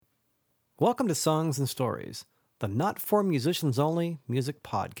Welcome to Songs and Stories, the not for musicians only music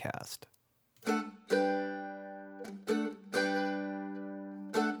podcast.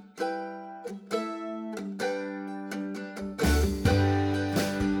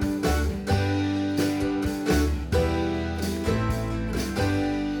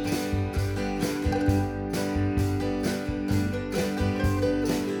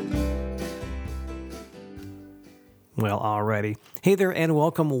 Well, alrighty. Hey there, and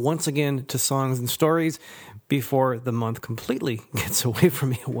welcome once again to Songs and Stories. Before the month completely gets away from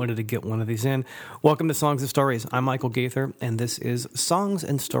me, I wanted to get one of these in. Welcome to Songs and Stories. I'm Michael Gaither, and this is Songs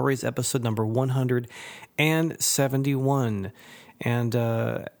and Stories, episode number 171. And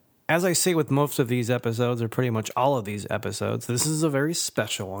as I say with most of these episodes, or pretty much all of these episodes, this is a very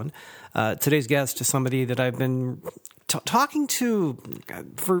special one. Today's guest is somebody that I've been talking to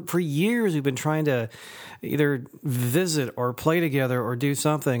for years. We've been trying to either visit or play together or do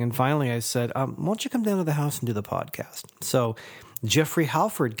something. And finally I said, why don't you come down to the house and do the podcast? So Jeffrey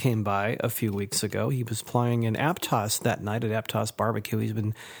Halford came by a few weeks ago. He was playing in Aptos that night at Aptos Barbecue. He's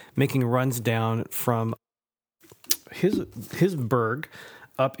been making runs down from his burg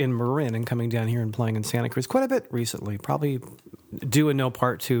up in Marin and coming down here and playing in Santa Cruz quite a bit recently, probably due in no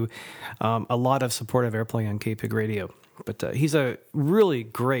part to a lot of supportive airplay on KPIG radio. But he's a really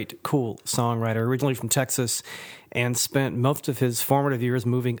great, cool songwriter, originally from Texas, and spent most of his formative years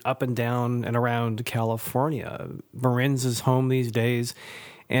moving up and down and around California. Marin's his home these days,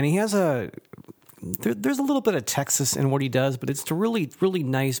 and he has there's a little bit of Texas in what he does, but it's a really, really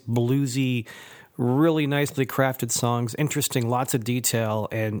nice, bluesy, really nicely crafted songs, interesting, lots of detail,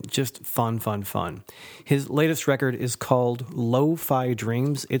 and just fun. His latest record is called Lo-Fi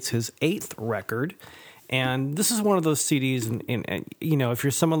Dreams. It's his 8th record, and this is one of those CDs, and you know, if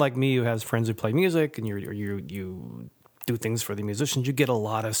you're someone like me who has friends who play music, and you do things for the musicians, you get a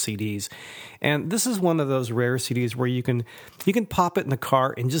lot of CDs. And this is one of those rare CDs where you can pop it in the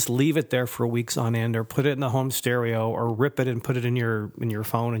car and just leave it there for weeks on end, or put it in the home stereo, or rip it and put it in your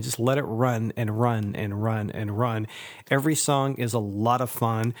phone and just let it run and run and run and run. Every song is a lot of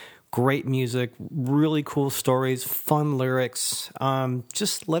fun. Great music, really cool stories, fun lyrics.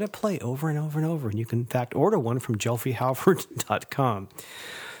 Just let it play over and over and over. And you can, in fact, order one from jeffreyhalford.com.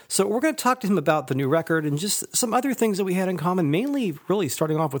 So we're going to talk to him about the new record and just some other things that we had in common, mainly really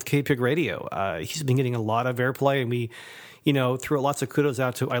starting off with KPIG Radio. He's been getting a lot of airplay, and we, threw lots of kudos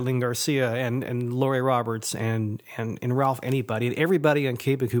out to Eileen Garcia and Lori Roberts and Ralph Anybody and everybody on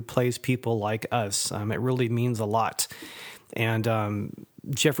KPIG who plays people like us. It really means a lot. And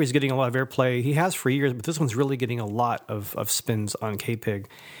Jeffrey's getting a lot of airplay. He has for years, but this one's really getting a lot of spins on KPIG.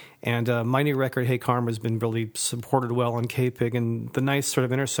 And my new record, Hey Karma, has been really supported well on KPIG. And the nice sort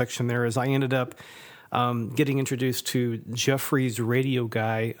of intersection there is I ended up getting introduced to Jeffrey's radio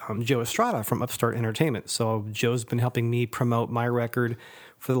guy, Joe Estrada from Upstart Entertainment. So Joe's been helping me promote my record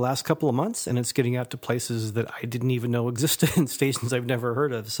for the last couple of months, and it's getting out to places that I didn't even know existed and stations I've never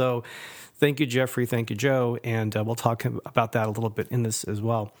heard of. So thank you, Jeffrey. Thank you, Joe. And we'll talk about that a little bit in this as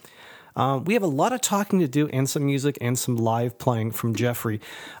well. We have a lot of talking to do and some music and some live playing from Jeffrey.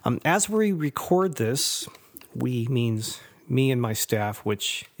 As we record this, we means me and my staff,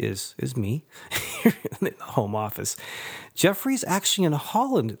 which is me here in the home office. Jeffrey's actually in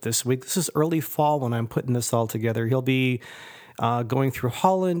Holland this week. This is early fall when I'm putting this all together. He'll be going through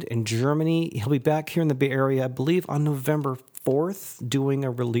Holland and Germany. He'll be back here in the Bay Area, I believe, on November 4th, doing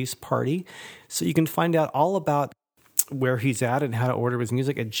a release party. So you can find out all about where he's at and how to order his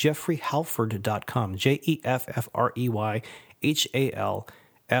music at jeffreyhalford.com.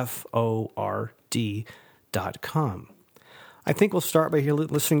 jeffreyhalford.com. I think we'll start by here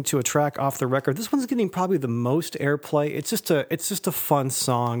listening to a track off the record. This one's getting probably the most airplay. It's just a fun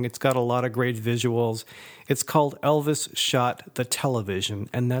song. It's got a lot of great visuals. It's called Elvis Shot the Television,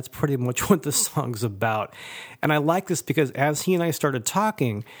 and that's pretty much what the song's about. And I like this because as he and I started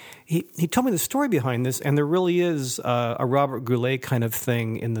talking, he told me the story behind this, and there really is a Robert Goulet kind of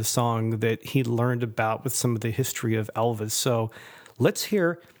thing in the song that he learned about with some of the history of Elvis. So let's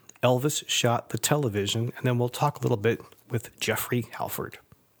hear Elvis Shot the Television, and then we'll talk a little bit with Jeffrey Halford.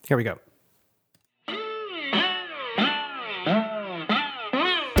 Here we go.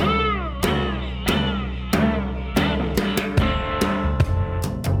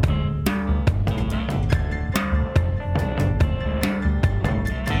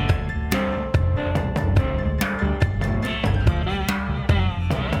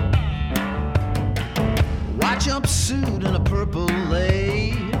 White jumpsuit and a purple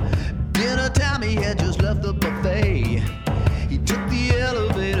lei. Dinner time, he had just left the buffet. He took the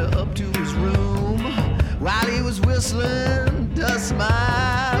elevator up to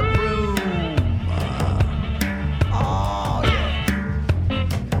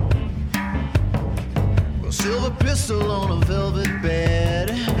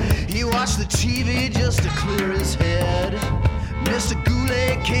TV just to clear his head. Mr.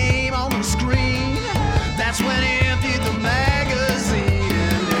 Goulet came on the screen. That's when he emptied the magazine.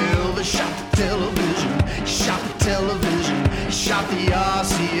 And Elvis shot the television. He shot the television. He shot the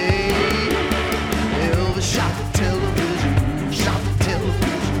RCA. Elvis shot the television. He shot the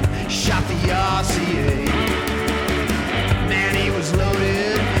television. He shot the RCA. Man, he was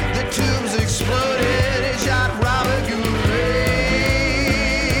loaded. The tubes exploded. He shot Robert Goulet.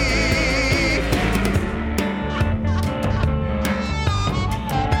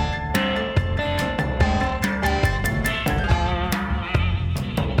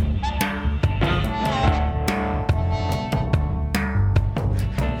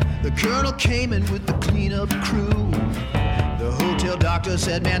 The colonel came in with the cleanup crew. The hotel doctor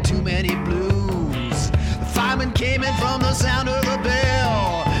said, man, too many blues. The fireman came in from the sound of the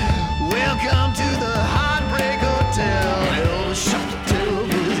bell. Welcome to the Heartbreak Hotel. Elvis shot the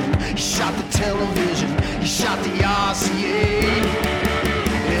television. He shot the television. He shot the RCA.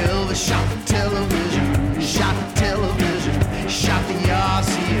 Elvis shot the television. He shot the television. He shot the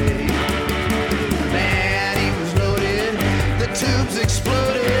RCA. Man, he was loaded. The tubes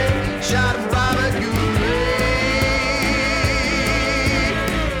exploded. Shot Robert Goulet.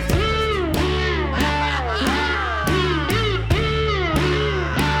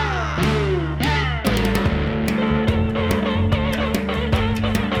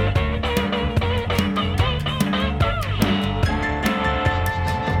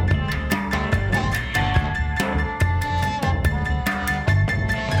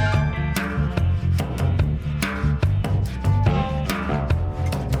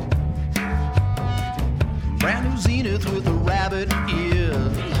 Brand new Zenith with the rabbit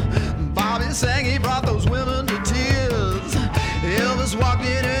ears. Bobby sang, he brought those women to tears. Elvis walked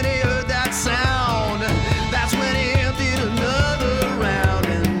in and he heard that sound. That's when he emptied another round.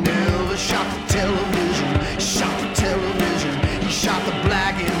 And Elvis shot the television. He shot the television. He shot the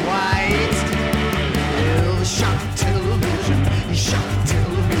black and white. Elvis shot the television. He shot the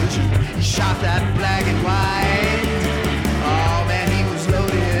television. He shot that black and white. Oh man, he was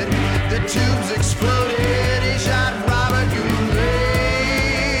loaded. The tubes exploded. He shot Robert Goulet.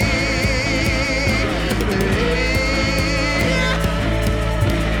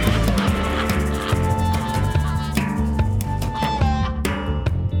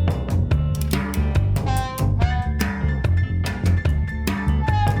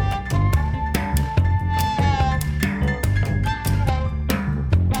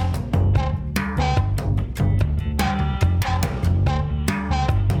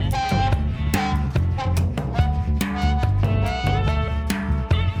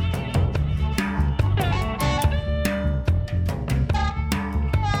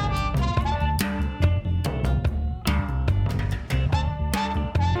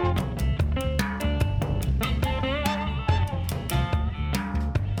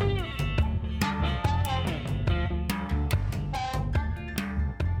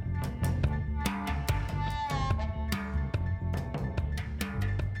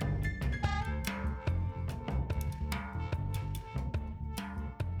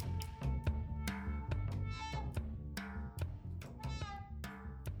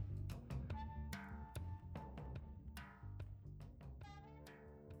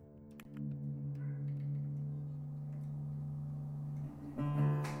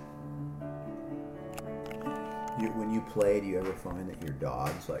 When you play, do you ever find that your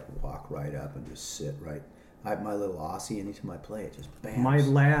dogs like walk right up and just sit right? I have my little Aussie. Anytime I play, it just bam. My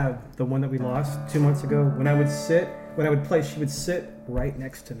lab, the one that we lost 2 months ago, when I would play, she would sit right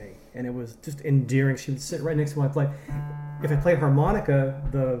next to me, and it was just endearing. She would sit right next to me when I play. If I play harmonica,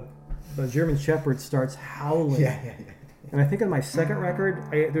 the German Shepherd starts howling. Yeah. And I think on my second record,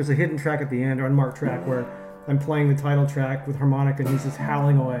 there's a hidden track at the end, or unmarked track, where I'm playing the title track with harmonica, and he's just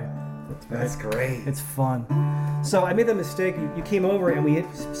howling away. That's great. It's fun. So I made the mistake. You came over and we had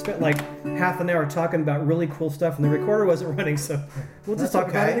spent like half an hour talking about really cool stuff, and the recorder wasn't running, so we'll just talk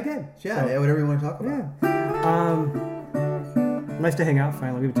about it again. Yeah, so, whatever you want to talk about. Yeah. Nice to hang out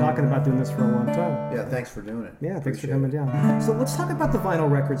finally. We've been talking about doing this for a long time. Yeah, thanks for doing it. Yeah, thanks for coming down. So let's talk about the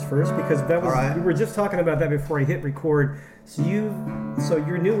vinyl records first, because that was we were just talking about that before I hit record. So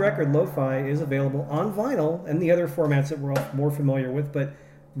your new record, Lo-Fi, is available on vinyl and the other formats that we're all more familiar with, but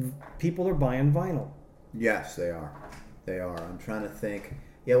people are buying vinyl. Yes, they are. I'm trying to think.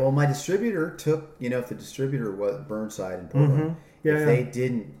 Yeah, well, my distributor took, if the distributor was Burnside in Portland, they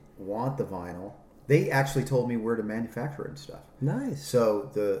didn't want the vinyl, they actually told me where to manufacture it and stuff. Nice. So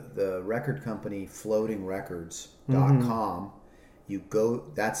the record company, floatingrecords.com, you go,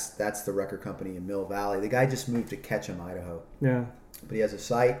 that's the record company in Mill Valley. The guy just moved to Ketchum, Idaho. Yeah. But he has a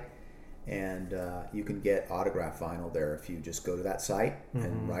site, And you can get autographed vinyl there if you just go to that site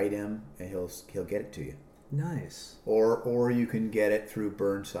and write him, and he'll get it to you. Nice. Or you can get it through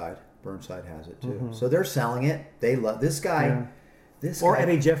Burnside. Burnside has it too. So they're selling it. They love this guy. Yeah. This Or guy, at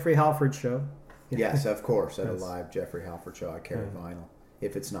a Jeffrey Halford show. yes, of course, at a live Jeffrey Halford show, I carry vinyl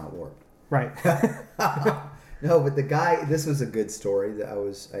if it's not warped. Right. No, but the guy. This was a good story. That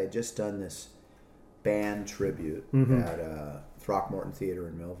I had just done this band tribute at Throckmorton Theater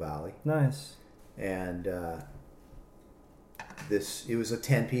in Mill Valley. Nice. And it was a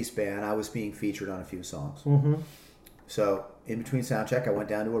 10-piece band. I was being featured on a few songs. So in between sound check, I went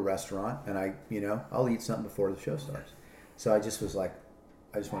down to a restaurant, and I'll eat something before the show starts. So I just was like,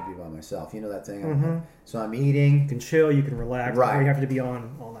 I just want to be by myself. You know that thing? So I'm eating. You can chill, you can relax. Right. Before you have to be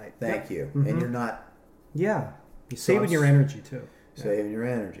on all night. Thank you. And you're not Yeah. You're saving your energy, too. saving your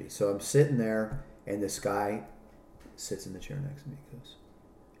energy. So I'm sitting there, and this guy sits in the chair next to me. He goes,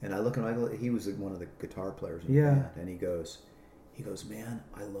 and I look at him. He was one of the guitar players in the band, and he goes, man,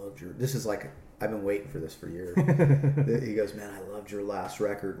 I loved your. This is like I've been waiting for this for years. He goes, man, I loved your last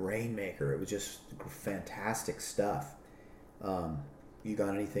record, Rainmaker. It was just fantastic stuff. You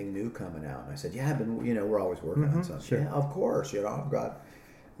got anything new coming out? And I said, yeah, I've been. We're always working on something. Sure. Yeah, of course. I've got.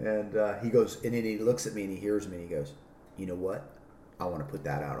 And he goes, and then he looks at me and he hears me and he goes, you know what? I want to put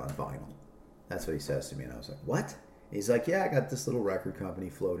that out on vinyl. That's what he says to me. And I was like, what? And he's like, yeah, I got this little record company,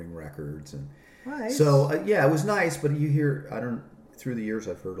 Floating Records. And Nice. so, it was nice. But you hear, through the years,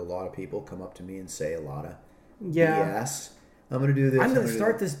 I've heard a lot of people come up to me and say a lot of BS. I'm going to do this. I'm going to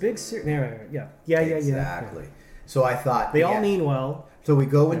start this big series. Yeah. Exactly. So I thought. They all mean well. So we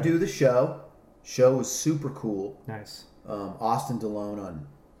go and do the show. Show was super cool. Nice. Austin DeLone on,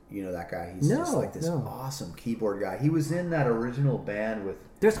 that guy. He's just like this awesome keyboard guy. He was in that original band with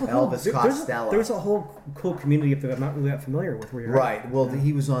Elvis Costello. There's a whole cool community up there that I'm not really that familiar with. Where you're right. Well,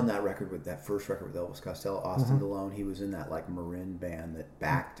 he was on that record with that first record with Elvis Costello. Austin DeLone. He was in that like Marin band that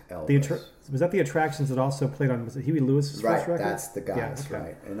backed Elvis. Was that the Attractions that also played on? Was it Huey Lewis's first record? That's the guy. That's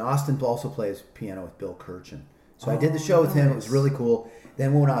right. And Austin also plays piano with Bill Kirchen. So I did the show with him. It was really cool.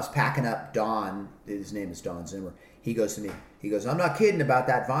 Then when I was packing up, Don, his name is Don Zimmer, he goes to me, he goes, I'm not kidding about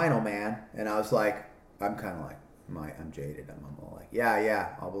that vinyl, man. And I was like, I'm kind of like, I'm jaded. I'm all like,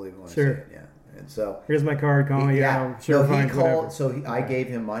 yeah, I'll believe it when I see it. Yeah. And so. Here's my card, call me. Sure, fine, whatever. I gave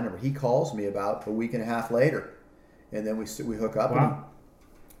him my number. He calls me about a week and a half later. And then we hook up. Wow.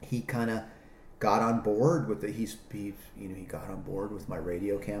 And he kind of got on board with he got on board with my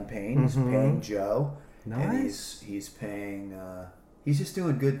radio campaign. He's paying Joe. Nice. And he's paying. He's just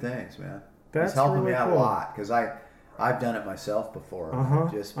doing good things, man. That's he's helping really me out cool. a lot because I've done it myself before.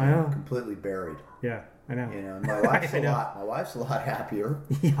 I've just been completely buried. Yeah, I know. And my wife's My wife's a lot happier.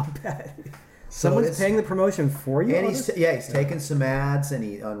 Yeah, I bet. Someone's paying the promotion for you. And he's taking some ads and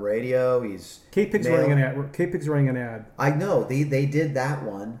he on radio. He's K-Pig's running an ad. K-Pig's running an ad. I know they did that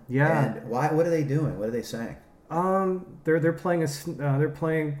one. Yeah. And why? What are they doing? What are they saying? They're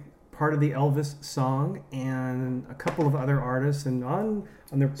playing part of the Elvis song and a couple of other artists, and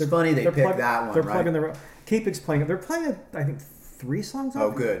it's funny they picked that one. They're plugging K-Pig's playing. They're playing, I think, 3 songs. Oh,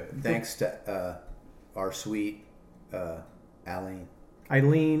 good. Thanks to our sweet Eileen.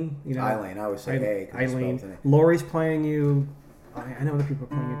 Eileen, Eileen, I always say hey. Eileen. Lori's playing you. I know other people are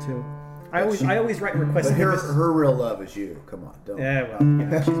playing you too. I always write requests. But her real love is you. Come on, don't. Yeah,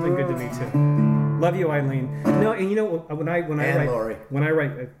 well, she's been good to me too. Love you, Eileen. No, and when I write, Lori. when I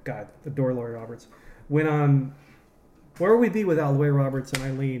write, God, adore Lori Roberts. When where would we be without Lori Roberts and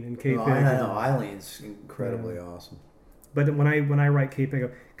Eileen and K-Pig? I know Eileen's incredibly awesome. But when I write K-Pig, I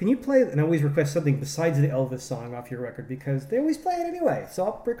go, can you play? And I always request something besides the Elvis song off your record because they always play it anyway. So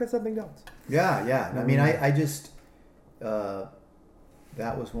I'll request something else. Yeah. I mean, I just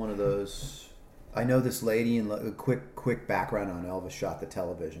that was one of those. I know this lady, and a quick background on Elvis shot the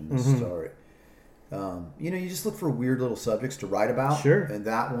television. This story. You just look for weird little subjects to write about. Sure. And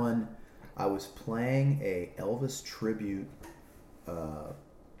that one, I was playing a Elvis tribute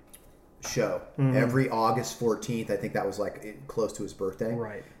show every August 14th. I think that was like close to his birthday.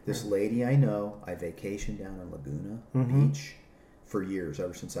 Right. This lady I know, I vacationed down in Laguna Beach for years,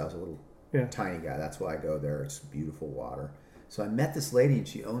 ever since I was a little tiny guy. That's why I go there. It's beautiful water. So I met this lady, and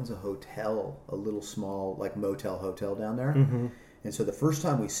she owns a hotel, a little small like motel hotel down there. And so the first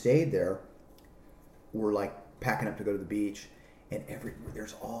time we stayed there, we're like packing up to go to the beach, and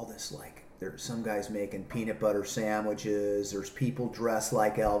there's all this like there's some guys making peanut butter sandwiches. There's people dressed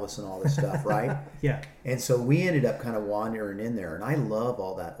like Elvis and all this stuff, right? Yeah. And so we ended up kind of wandering in there, and I love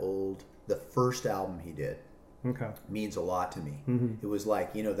all that the first album he did, Okay. means a lot to me. It was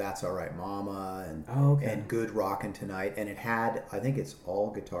like, That's All Right Mama and Good Rockin' Tonight. And it had, I think it's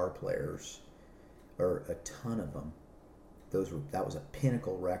all guitar players, or a ton of them. That was a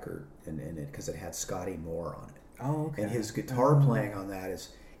pinnacle record, and because it had Scotty Moore on it. Oh, okay. And his guitar playing on that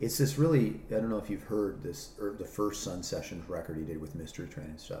it's this really, I don't know if you've heard this, or the first Sun Sessions record he did with Mystery Train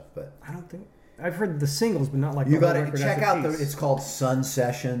and stuff, but I don't think I've heard the singles, but not like you got to check out it's called Sun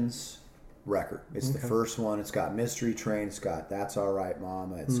Sessions record. It's the first one. It's got Mystery Train. It's got That's All Right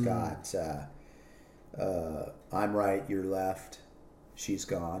Mama. It's got I'm Right, You're Left, She's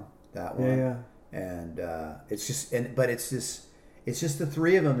Gone. That one. Yeah. And it's just the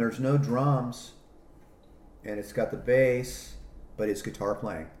three of them. There's no drums, and it's got the bass, but it's guitar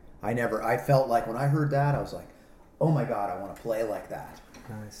playing. I felt like when I heard that, I was like, oh my God, I want to play like that.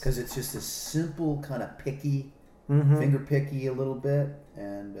 Nice. Because it's just this simple kind of picky, finger picky a little bit,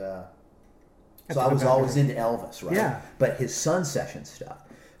 and so I was always into Elvis, right? Yeah. But his Sun Session stuff.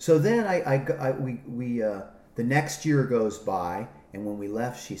 So then we the next year goes by, and when we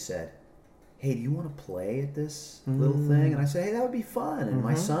left, she said, hey, do you want to play at this little thing? And I said, hey, that would be fun. And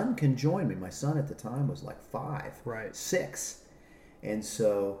my son can join me. My son at the time was like 5, right, 6. And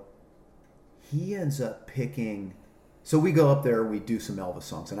so he ends up picking. So we go up there, we do some Elvis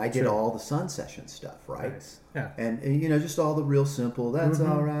songs. And I did all the Sun Session stuff, right? Nice. Yeah. And just all the real simple, That's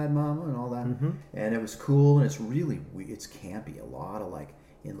All Right, Mama, and all that. And it was cool. And it's campy. A lot of, like,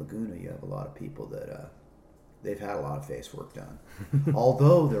 in Laguna, you have a lot of people that... they've had a lot of face work done.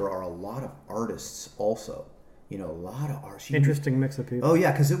 Although there are a lot of artists also. A lot of artists. Interesting mix of people. Oh,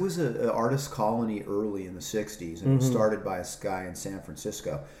 yeah, because it was an artist colony early in the 60s, and it was started by a guy in San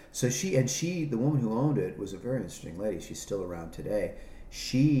Francisco. So the woman who owned it, was a very interesting lady. She's still around today.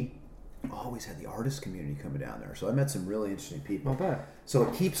 She always had the artist community coming down there. So I met some really interesting people. I'll bet. So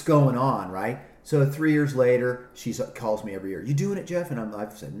it keeps going on, right? So 3 years later, she calls me every year. You doing it, Jeff? And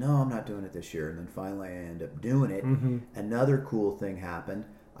I've said, no, I'm not doing it this year. And then finally I end up doing it. Another cool thing happened.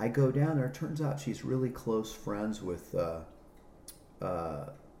 I go down there. It turns out she's really close friends with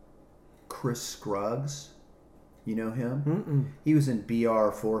Chris Scruggs. You know him? Mm-mm. He was in BR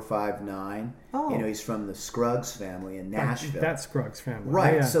 459. Oh. He's from the Scruggs family in Nashville. That Scruggs family.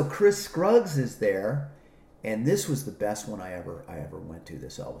 Right. Yeah. So Chris Scruggs is there. And this was the best one I ever went to,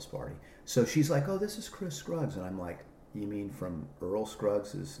 this Elvis party. So she's like, oh, this is Chris Scruggs. And I'm like, you mean from Earl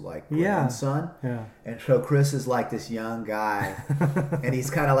Scruggs' like grandson? Yeah. And so Chris is like this young guy. And he's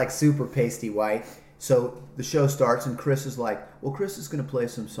kind of like super pasty white. So the show starts and Chris is like, well, Chris is going to play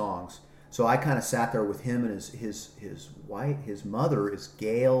some songs. So I kind of sat there with him and his mother is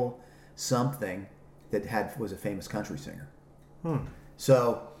Gail something that was a famous country singer.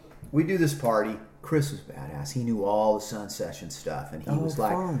 So we do this party. Chris was badass. He knew all the Sun Session stuff, and he was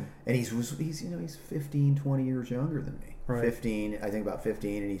like, fun. And he's 15, 20 years younger than me. Right. 15, I think about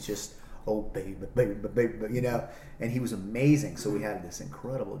 15, and he's just, oh baby, and he was amazing. So we had this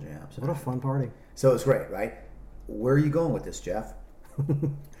incredible jam. What a fun party. So it's great, right? Where are you going with this, Jeff?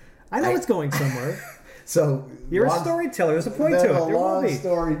 I know it's going somewhere. So you're a storyteller. There's a point to it. There will be.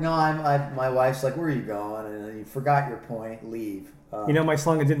 Story. No, my wife's like, where are you going? And you forgot your point. Leave. My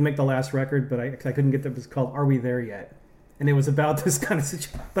song that didn't make the last record, but I couldn't get that. It was called "Are We There Yet?" And it was about this kind of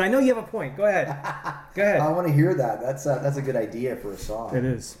situation. But I know you have a point. Go ahead. Go ahead. I want to hear that. That's a good idea for a song. It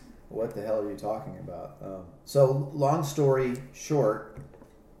is. What the hell are you talking about? So long story short,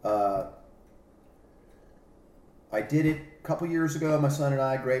 I did it a couple years ago. My son and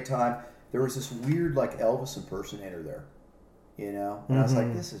I, great time. There was this weird like Elvis impersonator there, and I was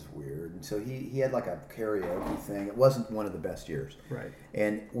like, this is weird. And so he had like a karaoke thing. It wasn't one of the best years. Right.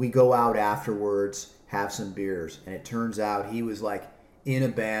 And we go out afterwards, have some beers, and it turns out he was like in a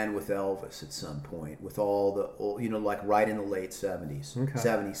band with Elvis at some point, with all the, like right in the late 70s,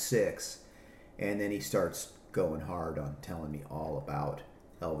 76. And then he starts going hard on telling me all about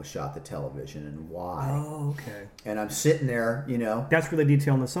Elvis Shot the Television and why. Oh, okay. And I'm sitting there, That's where the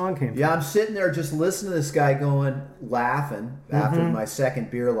detail in the song came from. Yeah, I'm sitting there just listening to this guy laughing after my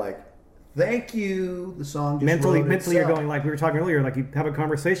second beer, like, thank you. The song just mentally itself. You're going, like we were talking earlier, like you have a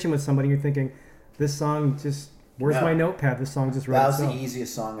conversation with somebody, you're thinking, this song just, where's my notepad? This song just wrote That was itself. the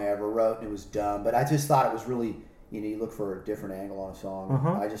easiest song I ever wrote, and it was dumb. But I just thought it was really, you look for a different angle on a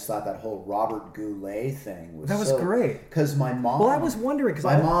song. I just thought that whole Robert Goulet thing was great. Because my mom... Well, I was wondering, because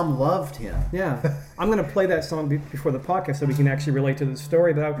my mom loved him. Yeah. I'm going to play that song before the podcast so we can actually relate to the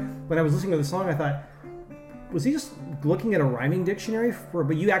story. But when I was listening to the song, I thought, was he just looking at a rhyming dictionary?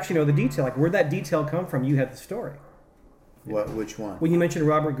 But you actually know the detail. Like, where'd that detail come from? You had the story. Which one? When you mentioned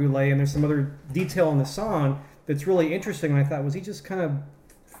Robert Goulet, and there's some other detail in the song that's really interesting, and I thought, was he just kind of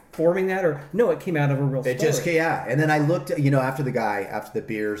forming that, or no, it came out of a real story. It just, yeah. And then I looked, after the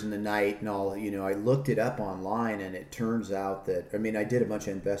beers and the night and all, I looked it up online, and it turns out that, I did a bunch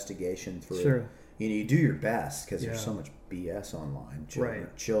of investigation through Sure. you do your best because there's so much BS online.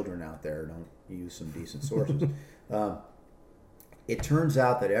 Right. Children out there don't use some decent sources. It turns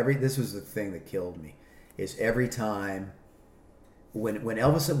out that this was the thing that killed me, is every time when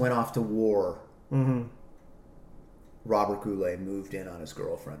Elvis went off to war, mm-hmm. Robert Goulet moved in on his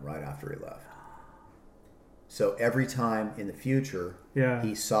girlfriend right after he left. So every time in the future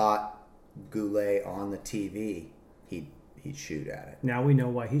he saw Goulet on the TV, he'd shoot at it. Now we know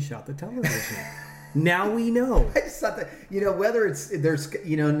why he shot the television. Now we know. I just thought that, whether there's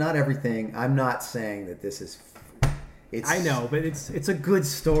not everything. I'm not saying that this is. I know, but it's a good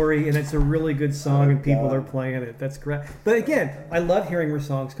story, and it's a really good song, and people are playing it. That's great. But again, I love hearing where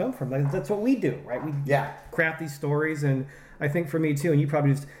songs come from. That's what we do, right? We craft these stories, and I think for me too. And you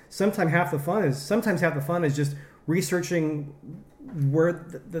probably just sometimes half the fun is just researching where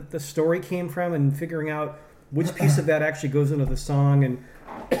the story came from and figuring out which piece of that actually goes into the song, and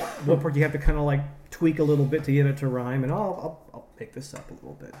what part you have to kind of like tweak a little bit to get it to rhyme. And I'll pick this up a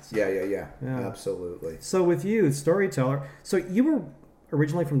little bit. So. Yeah. Absolutely. So with you, storyteller, so you were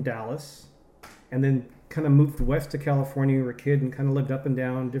originally from Dallas and then kind of moved west to California. You were a kid and kind of lived up and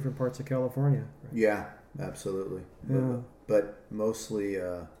down different parts of California. Right? Yeah, absolutely. Yeah. But mostly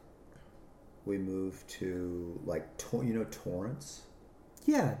we moved to Torrance?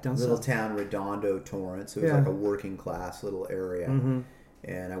 Yeah, down little south. town, Redondo, Torrance. It was like a working class little area. Mm-hmm.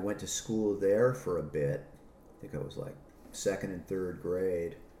 And I went to school there for a bit. I think I was like second and third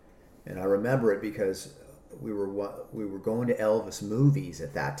grade, and I remember it because we were going to Elvis movies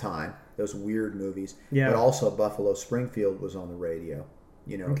at that time, those weird movies. But also Buffalo Springfield was on the radio,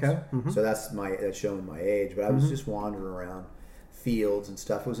 Okay. Mm-hmm. So that's showing my age. But I was just wandering around fields and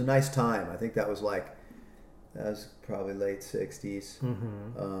stuff. It was a nice time. I think that was probably late 60s.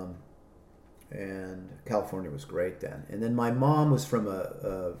 Mm-hmm. And California was great then. And then my mom was from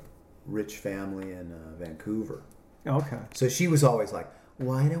a rich family in Vancouver. Okay. So she was always like,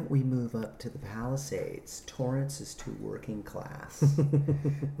 why don't we move up to the Palisades? Torrance is too working class.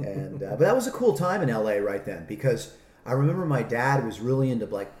 And but that was a cool time in LA right then, because I remember my dad was really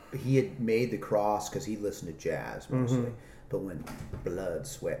into, he had made the cross because he listened to jazz mostly. Mm-hmm. But when Blood,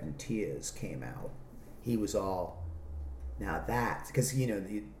 Sweat, and Tears came out, he was all, now that's, because,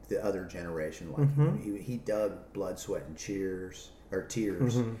 the other generation, he dug Blood, Sweat, and Tears.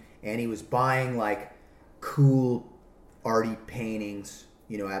 Mm-hmm. And he was buying, cool arty paintings,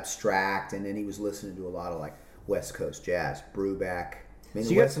 abstract, and then he was listening to a lot of West Coast jazz, Brubeck. So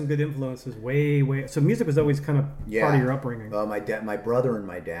you got some good influences way. So music was always kind of part of your upbringing. My brother and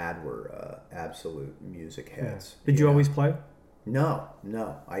my dad were absolute music heads. Yeah. Did you always play? No,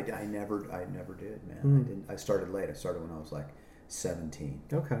 I never did, man. I didn't. I started late. I started when I was 17.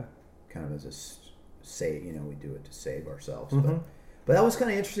 Okay. Kind of as we do it to save ourselves, But that was kind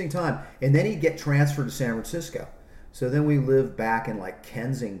of an interesting time. And then he'd get transferred to San Francisco. So then we lived back in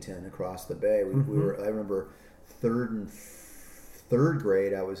Kensington across the bay. We were. I remember third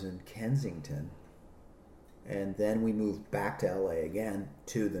grade. I was in Kensington, and then we moved back to LA again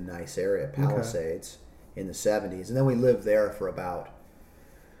to the nice area, Palisades, in the 70s. And then we lived there for about.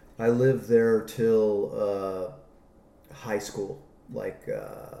 I lived there till high school,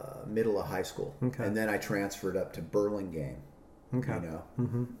 middle of high school, and then I transferred up to Burlingame. Okay.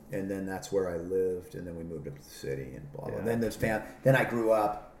 And then that's where I lived, and then we moved up to the city and blah blah. And then then I grew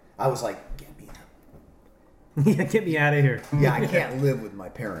up. I was like, get me out. Yeah, get me out of here. Yeah, I can't live with my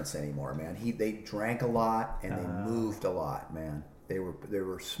parents anymore, man. They drank a lot and they moved a lot, man. They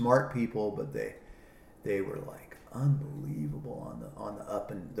were smart people, but they were unbelievable on the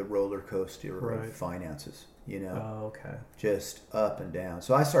up and the roller coaster of finances. Oh, okay. Just up and down.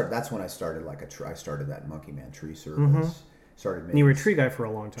 So that's when I started I started that Monkey Man Tree Service. Started making. And you were a tree guy for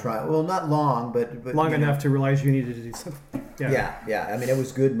a long time. Well, not long, but long enough to realize you needed to do something. Yeah. I mean, it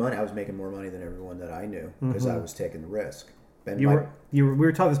was good money. I was making more money than everyone that I knew because I was taking the risk. And we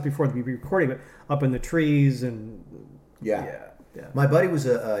were taught this before the recording, but up in the trees and yeah. My buddy was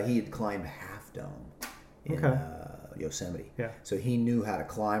he had climbed Half Dome in Yosemite. Yeah. So he knew how to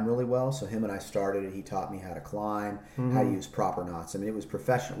climb really well. So him and I started it. He taught me how to climb, how to use proper knots. I mean, it was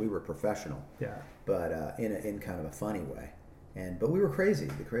professional. We were professional. Yeah. But in kind of a funny way. But we were crazy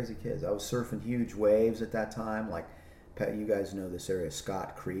kids. I was surfing huge waves at that time. You guys know this area,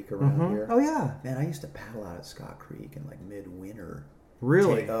 Scott Creek around here. Oh yeah. Man, I used to paddle out at Scott Creek in midwinter.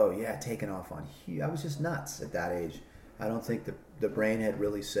 Really? Taking off on huge. I was just nuts at that age. I don't think the brain had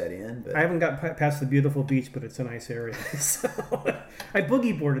really set in. But I haven't got past the beautiful beach, but it's a nice area. So I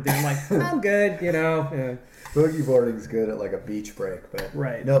boogie boarded there. I'm like, I'm good, you know. Yeah. Boogie boarding's good at like a beach break, but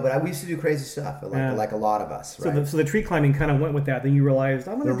right. No, but we used to do crazy stuff, like a lot of us. Right? So the tree climbing kind of went with that. Then you realized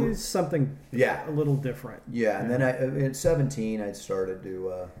I'm going to do something a little different. Yeah, and then at 17 I started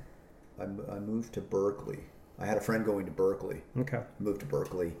to. I moved to Berkeley. I had a friend going to Berkeley. Okay. Moved to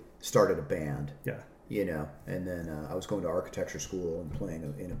Berkeley, started a band. Yeah. You know, and then I was going to architecture school and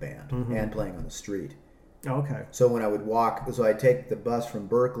playing in a band and playing on the street. Oh, okay. So when I would walk, I'd take the bus from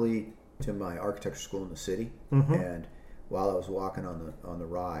Berkeley to my architecture school in the city, and while I was walking on the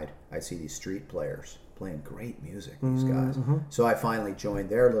ride, I'd see these street players playing great music. These guys. So I finally joined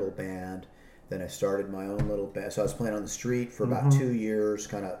their little band. Then I started my own little band. So I was playing on the street for about 2 years,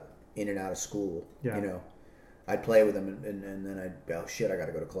 kind of in and out of school. Yeah. You know, I'd play with them, and then I got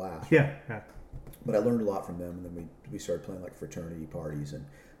to go to class. Yeah. But I learned a lot from them, and then we started playing like fraternity parties and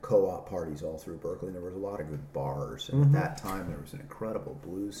co-op parties all through Berkeley, and there was a lot of good bars. And at that time, there was an incredible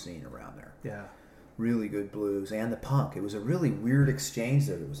blues scene around there. Yeah. Really good blues, and the punk. It was a really weird exchange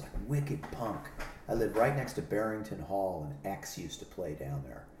there. It was like wicked punk. I lived right next to Barrington Hall, and X used to play down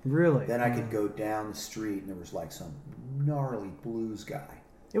there. Really? Then I could go down the street, and there was like some gnarly blues guy.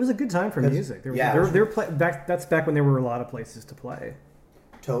 It was a good time for music. That's back when there were a lot of places to play.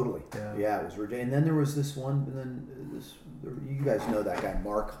 Totally. Yeah, it was ridiculous. And then there was this one. You guys know that guy,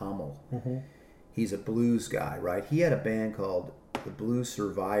 Mark Hummel. He's a blues guy, right? He had a band called the Blues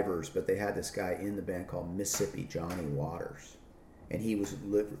Survivors, but they had this guy in the band called Mississippi Johnny Waters, and he was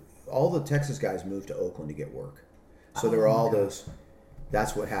all the Texas guys moved to Oakland to get work. So there were all those.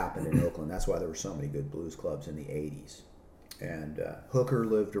 That's what happened in Oakland. That's why there were so many good blues clubs in the '80s. And Hooker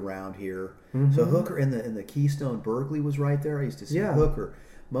lived around here. So Hooker in the Keystone Berkeley was right there. I used to see Hooker.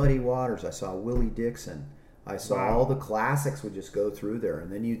 Muddy Waters. I saw Willie Dixon. I saw all the classics would just go through there,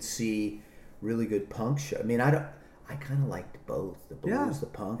 and then you'd see really good punk show. I mean, I kind of liked both the blues, the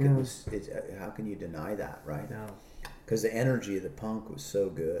punk. Yeah. How can you deny that, right? No, because the energy of the punk was so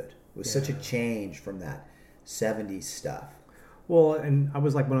good. It was such a change from that '70s stuff. Well, and I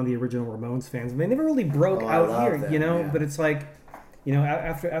was like one of the original Ramones fans. They never really broke out here, them, you know. But it's like, you know,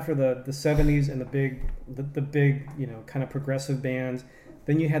 after the '70s and the big, you know, kind of progressive bands.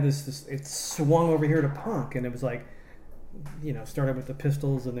 Then you had this it swung over here to punk, and it was like, you know, started with the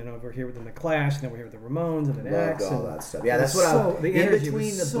Pistols, and then over here with the Clash, and then over here with the Ramones, and then X, all that stuff. Yeah, that's what in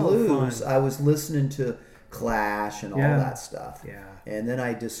between the blues, I was listening to Clash and all that stuff. Yeah, and then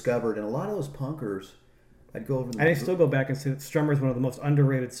I discovered, and a lot of those punkers, I'd go over. And I still go back and say that Strummer's one of the most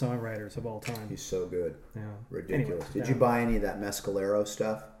underrated songwriters of all time. He's so good. Yeah, ridiculous. Did you buy any of that Mescalero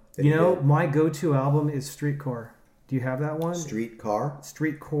stuff? You know, my go-to album is Streetcore. Do you have that one?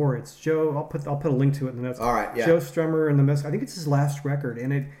 Streetcore. It's Joe. I'll put a link to it in the notes. All right, yeah. Joe Strummer and the I think it's his last record,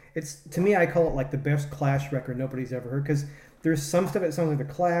 and it's to me I call it like the best Clash record nobody's ever heard because there's some stuff that sounds like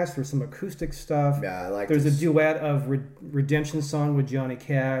the Clash. There's some acoustic stuff. Yeah, I like. There's a duet of Redemption song with Johnny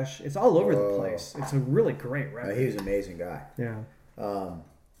Cash. It's all over the place. It's a really great record. He was an amazing guy. Yeah.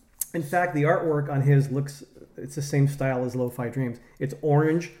 In fact, the artwork on his looks. It's the same style as Lo-Fi Dreams. It's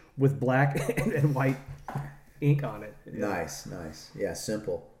orange with black and white ink on it. Nice. Yeah,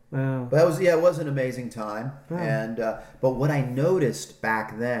 simple. Wow. But it was an amazing time. Oh. And but what I noticed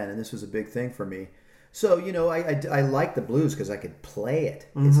back then, and this was a big thing for me. So you know, I like the blues because I could play it.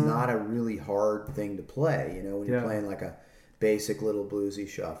 It's not a really hard thing to play. You know, when you're playing like a basic little bluesy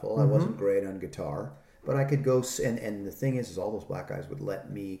shuffle. I wasn't great on guitar, but I could go. And the thing is all those black guys would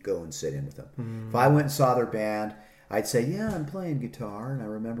let me go and sit in with them. If I went and saw their band, I'd say, yeah, I'm playing guitar. And I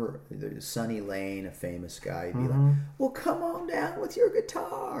remember Sonny Lane, a famous guy. He'd be like, well, come on down with your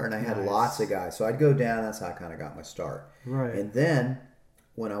guitar. And I had lots of guys. So I'd go down. That's how I kind of got my start. Right. And then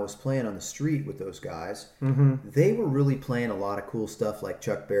when I was playing on the street with those guys, they were really playing a lot of cool stuff like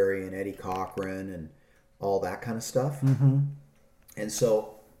Chuck Berry and Eddie Cochran and all that kind of stuff. And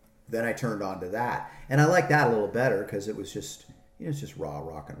so then I turned on to that. And I liked that a little better because it was just, you know, it's just raw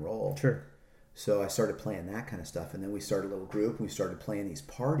rock and roll. Sure. So I started playing that kind of stuff, and then we started a little group, and we started playing these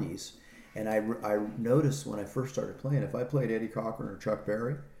parties. And I noticed when I first started playing, if I played Eddie Cochran or Chuck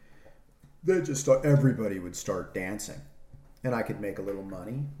Berry, everybody would start dancing, and I could make a little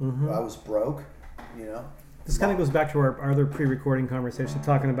money. I was broke, you know. This kind of goes back to our other pre-recording conversation,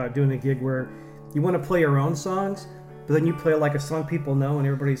 talking about doing a gig where you want to play your own songs, but then you play like a song people know, and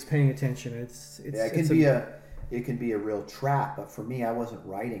everybody's paying attention. It can be a real trap, but for me, I wasn't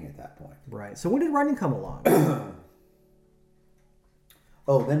writing at that point. Right. So when did writing come along?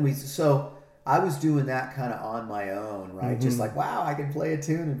 I was doing that kind of on my own, right? Just like, wow, I can play a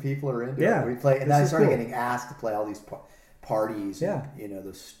tune and people are into it. We play, and I started getting asked to play all these parties. And, you know,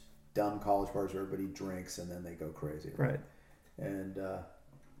 those dumb college parties where everybody drinks and then they go crazy. Right. And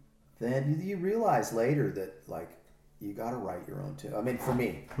then you realize later that, like, you got to write your own tune. I mean, for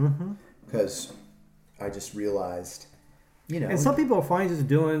me, because I just realized, you know. And some people find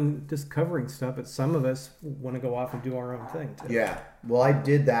just covering stuff, but some of us want to go off and do our own thing too. Yeah. Well, I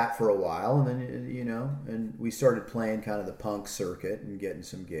did that for a while, and then, you know, and we started playing kind of the punk circuit and getting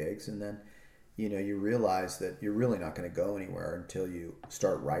some gigs, and then, you know, you realize that you're really not going to go anywhere until you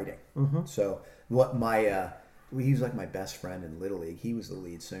start writing. So what he was like my best friend in Little League. He was the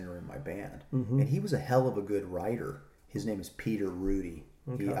lead singer in my band, and he was a hell of a good writer. His name is Peter Rudy.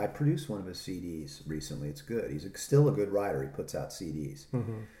 Okay. I produced one of his CDs recently. It's good. He's still a good writer. He puts out CDs.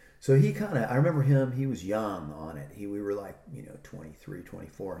 So he I remember him, he was young on it. We were like, you know, 23,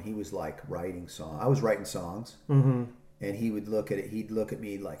 24, and he was like writing songs. I was writing songs, and he would look at it. He'd look at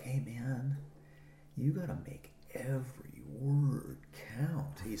me like, hey, man, you got to make every word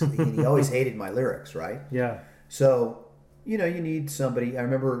count. And he always hated my lyrics, right? Yeah. So, you know, you need somebody. I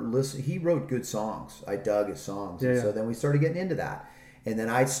remember he wrote good songs. I dug his songs. So then we started getting into that. And then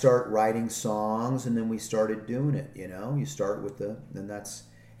I'd start writing songs, and then we started doing it, you know. You start with and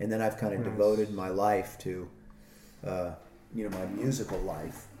then I've kind of devoted my life to, you know, my musical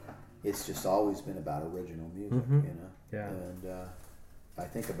life. It's just always been about original music, you know. Yeah. And I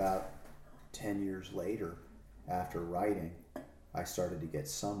think about 10 years later, after writing, I started to get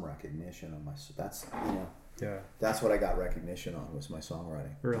some recognition on that's, you know. Yeah. That's what I got recognition on, was my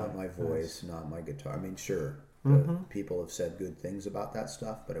songwriting. Really? Not my voice, not my guitar. I mean, sure, people have said good things about that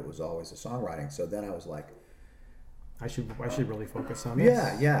stuff, but it was always the songwriting. So then I was like, I should really focus on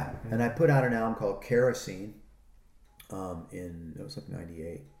this. Yeah. And I put out an album called Kerosene it was like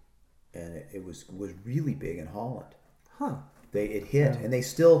 98. And it was really big in Holland. It hit. And they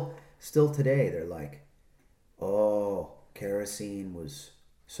still today, they're like, oh, Kerosene was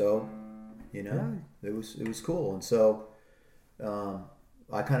so... You know, it was cool, and so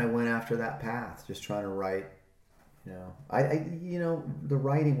I kind of went after that path, just trying to write. You know, I you know, the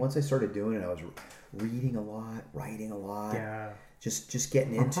writing. Once I started doing it, I was reading a lot, writing a lot. Yeah. Just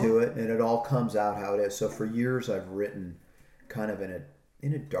getting into it, and it all comes out how it is. So for years, I've written kind of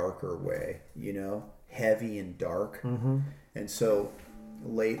in a darker way. You know, heavy and dark. And so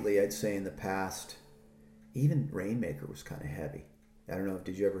lately, I'd say in the past, even Rainmaker was kind of heavy. I don't know.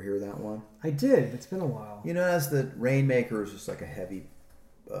 Did you ever hear that one? I did. It's been a while. You know, as the Rainmaker is just like a heavy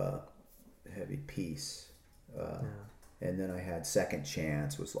piece. And then I had Second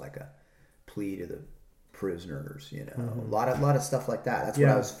Chance was like a plea to the prisoners. You know, a lot of stuff like that. That's what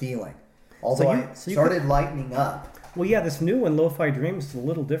I was feeling. Although I started lightening up. Well, yeah, this new one, Lo-Fi Dreams, is a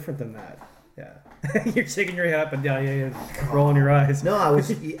little different than that. Yeah, you're shaking your head up and down, rolling your eyes. No, I was.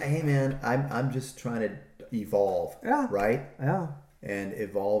 Hey, man, I'm just trying to evolve. Yeah. Right. Yeah. And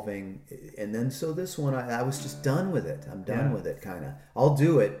evolving, and then so this one, I was just done with it. I'm done with it, kind of. I'll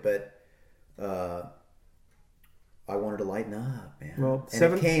do it, but I wanted to lighten up, man. Well,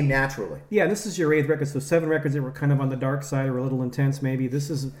 it came naturally. Yeah, this is your 8th record, so 7 records that were kind of on the dark side or a little intense, maybe. This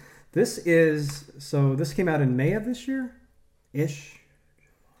came out in May of this year, ish.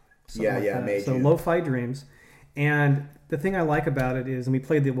 May. So Lo-Fi Dreams, and the thing I like about it is, and we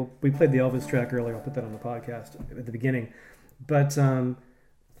played the Elvis track earlier. I'll put that on the podcast at the beginning. But I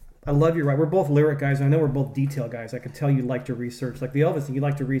love your writing. We're both lyric guys. I know we're both detail guys. I could tell you like to research, like the Elvis thing. You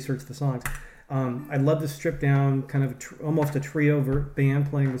like to research the songs. I love to strip down kind of almost a trio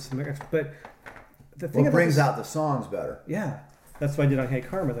band playing with some. But the thing brings out the songs better. Yeah, that's what I did on Hey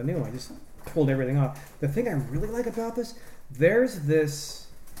Karma, the new one. I just pulled everything off. The thing I really like about this, there's this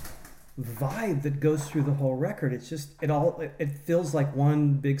vibe that goes through the whole record. It's just it feels like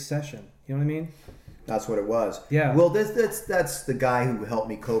one big session. You know what I mean? That's what it was. Yeah. Well, that's the guy who helped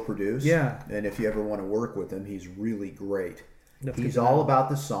me co-produce. Yeah. And if you ever want to work with him, he's really great. He's all about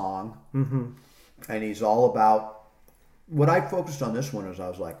the song. And he's all about... What I focused on this one is I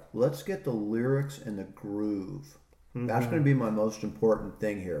was like, let's get the lyrics and the groove. That's going to be my most important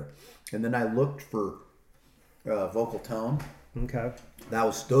thing here. And then I looked for vocal tone. Okay.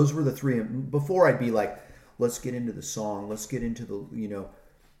 Those were the three. Before I'd be like, let's get into the song. Let's get into the, you know...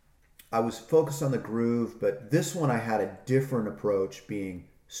 I was focused on the groove, but this one I had a different approach, being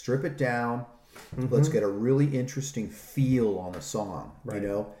strip it down. Let's get a really interesting feel on the song. Right. You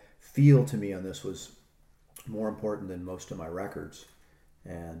know, feel to me on this was more important than most of my records.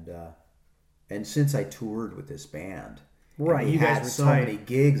 And since I toured with this band, right, we had so many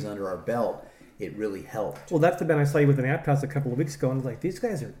gigs under our belt, it really helped. Well, that's the band I saw you with an Aptos a couple of weeks ago, and I was like, these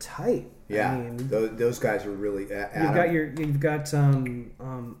guys are tight. Yeah, I mean, those guys are really. You've got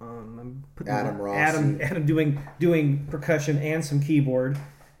I'm putting Adam Rossi. Adam doing percussion and some keyboard,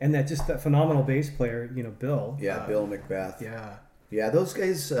 and that phenomenal bass player, Bill. Yeah, Bill Macbeth. Yeah, those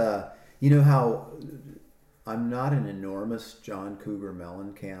guys. You know how I'm not an enormous John Cougar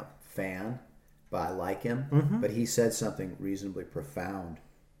Mellencamp fan, but I like him. Mm-hmm. But he said something reasonably profound,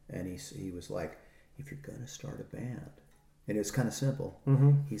 and he was like, if you're gonna start a band, and it was kind of simple.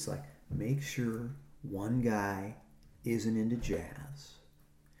 Mm-hmm. He's like, make sure one guy isn't into jazz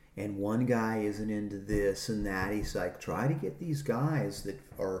and one guy isn't into this and that. He's like, try to get these guys that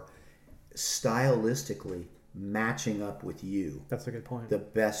are stylistically matching up with you. That's a good point. The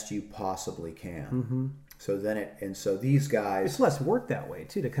best you possibly can. Mm-hmm. So these guys, it's less work that way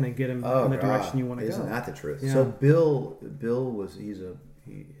too, to kind of get them in the direction you want to go. Isn't that the truth? Yeah. So Bill was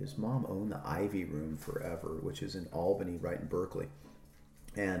his mom owned the Ivy Room forever, which is in Albany, right in Berkeley,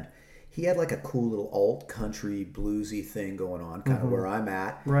 and he had like a cool little alt country bluesy thing going on, kind of where I'm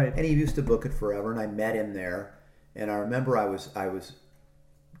at. Right. And he used to book it forever, and I met him there. And I remember I was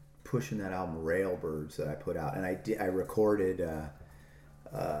pushing that album Railbirds that I put out, and I recorded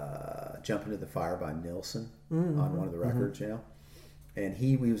Jump Into the Fire by Nilsson on one of the records, And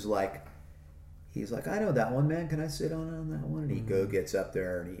he was like, I know that one, man. Can I sit on that one? And he gets up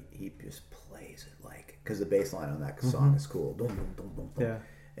there and he just plays it like, because the bass line on that song is cool. Dum, dum, dum, dum, dum. Yeah.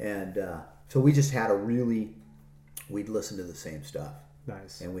 And so we just had we'd listen to the same stuff.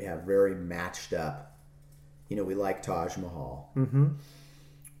 Nice. And we have very matched up, we like Taj Mahal. Mm-hmm.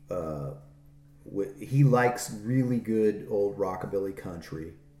 He likes really good old rockabilly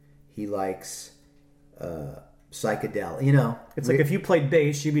country. He likes psychedelic. It's like if you played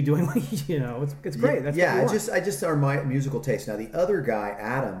bass, you'd be doing it's great. That's I just are my musical taste. Now the other guy,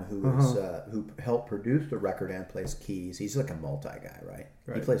 Adam, who helped produce the record and plays keys. He's like a multi guy, right?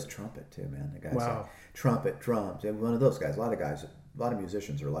 He plays trumpet too, man. The guy's like trumpet, drums, and one of those guys. A lot of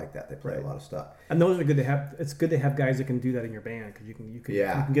musicians are like that. They play a lot of stuff. And those are good to have. It's good to have guys that can do that in your band, because you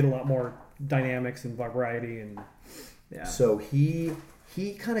can get a lot more dynamics and variety and. Yeah. So he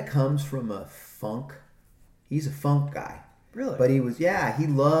kind of comes from a funk. He's a funk guy. Really? But he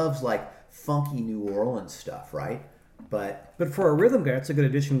loves like funky New Orleans stuff, right? But for a rhythm guy, it's a good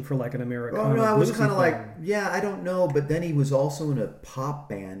addition for like an Americana. Oh no, I was kind of like, I don't know. But then he was also in a pop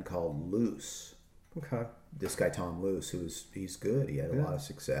band called Loose. Okay. This guy Tom Luce, he's good. He had a lot of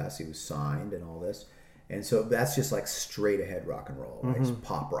success. He was signed and all this, and so that's just like straight ahead rock and roll, like it's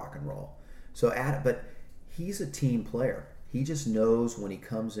pop rock and roll. So but he's a team player. He just knows when he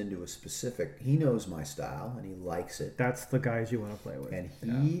comes into a specific. He knows my style and he likes it. That's the guys you want to play with. And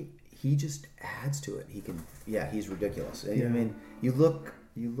he just adds to it. He can. Yeah, he's ridiculous. I mean, you look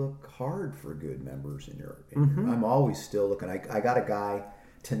hard for good members in your. I'm always still looking. I got a guy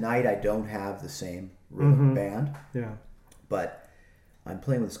tonight. I don't have the same rhythm band. Yeah. But I'm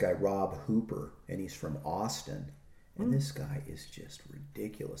playing with this guy, Rob Hooper, and he's from Austin. And this guy is just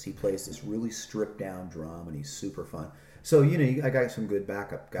ridiculous. He plays this really stripped down drum, and he's super fun. So, I got some good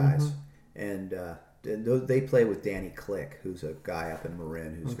backup guys. And they play with Danny Click, who's a guy up in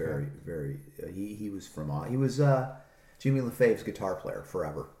Marin who's very, very, he was Jimmy LaFave's guitar player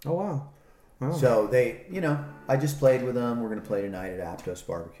forever. Oh, wow. Oh. So they, I just played with them. We're going to play tonight at Aptos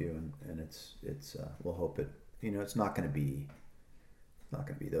Barbecue, and it's we'll hope it. It's not going to be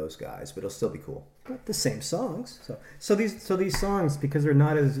those guys, but it'll still be cool. But the same songs. So these songs, because they're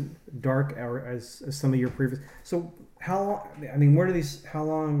not as dark as some of your previous. So how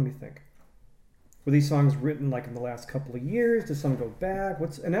long do you think? Were these songs written like in the last couple of years? Does some go back?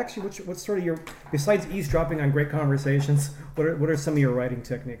 What's sort of your, besides eavesdropping on great conversations, what are some of your writing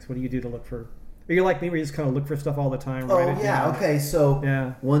techniques? What do you do to look for? Are you like me where you just kind of look for stuff all the time? Write it down? Okay.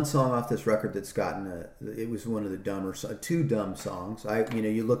 So one song off this record that's gotten it was one of the two dumb songs.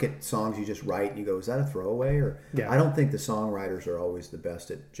 You look at songs you just write and you go, is that a throwaway? Or I don't think the songwriters are always the best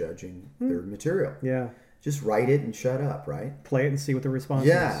at judging their material. Yeah. Just write it and shut up, right? Play it and see what the response is.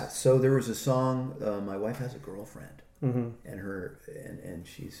 Yeah. So there was a song. My wife has a girlfriend, and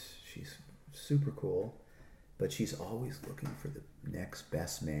she's super cool, but she's always looking for the next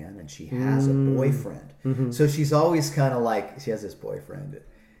best man, and she has a boyfriend. So she's always kind of like, she has this boyfriend,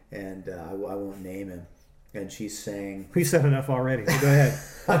 and I won't name him, and she's saying, "We said enough already. So go ahead."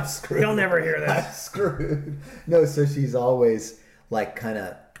 I'm screwed. You'll never hear that. I'm screwed. No, so she's always like kind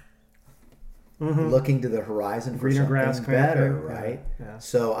of. Looking to the horizon for greener something grass better, right? Yeah.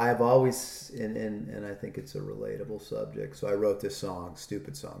 So I've always, and I think it's a relatable subject. So I wrote this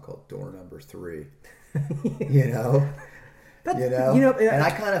stupid song called Door Number 3. And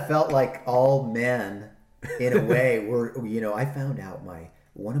I kind of felt like all men, in a way, were. I found out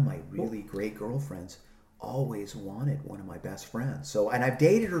one of my really great girlfriends always wanted one of my best friends. So, and I've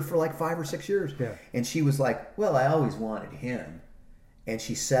dated her for like 5 or 6 years. Yeah. And she was like, well, I always wanted him. And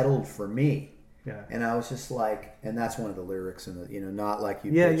she settled for me. Yeah. And I was just like, and that's one of the lyrics in the, not like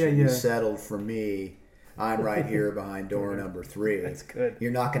you, you settled for me. I'm right here behind door number 3. That's good.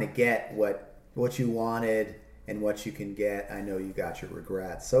 You're not going to get what you wanted and what you can get. I know you got your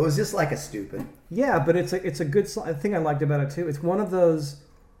regrets. So it was just like a stupid. Yeah, but it's a good song. The thing I liked about it too, it's one of those,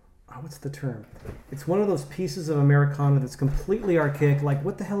 what's the term? It's one of those pieces of Americana that's completely archaic. Like,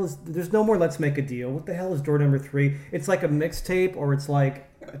 what the hell is, there's no more Let's Make a Deal. What the hell is door number 3? It's like a mixtape, or it's like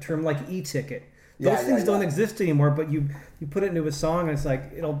a term like e-ticket. Those things don't exist anymore, but you put it into a song and it's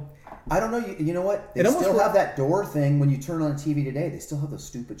like, I don't know. You know what? They still have that door thing when you turn on TV today. They still have those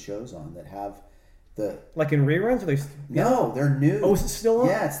stupid shows on that have the... Like in reruns? Or they... No, they're new. Oh, is it still on?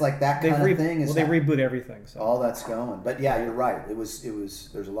 Yeah, it's like that kind of thing. They reboot everything. So. All that's going. But yeah, you're right. It was.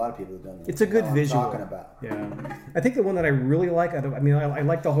 There's a lot of people who've done that. It's a good visual. I'm talking about. Yeah. I think the one that I really like, I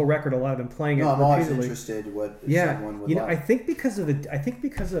like the whole record a lot. I've been playing it I'm repeatedly. always interested what someone would like. I think because of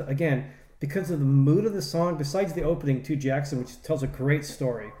the mood of the song, besides the opening to Jackson, which tells a great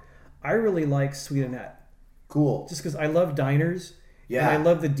story, I really like Sweet Annette. Cool. Just because I love diners. Yeah. And I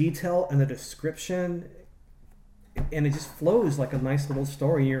love the detail and the description. And it just flows like a nice little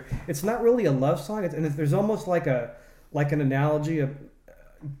story. It's not really a love song. There's almost like an analogy of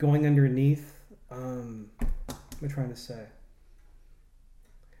going underneath. What am I trying to say?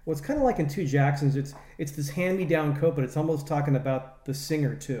 Well, it's kind of like in Two Jacksons. It's this hand-me-down coat, but it's almost talking about the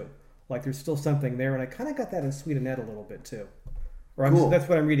singer too. Like there's still something there, and I kind of got that in Sweet Annette a little bit too. Cool. That's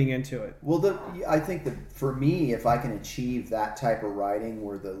what I'm reading into it. Well, I think that for me, if I can achieve that type of writing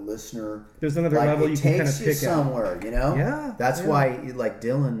where the listener, there's another level you can kind of pick somewhere, Yeah. That's why, like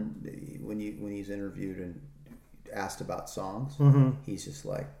Dylan, when he's interviewed and asked about songs, he's just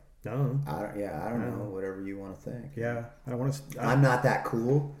like, no, I don't know, whatever you want to think. Yeah, I don't want to. I'm not that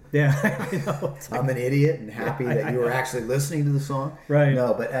cool. Yeah, I know. I'm an idiot and happy that you were actually listening to the song. Right.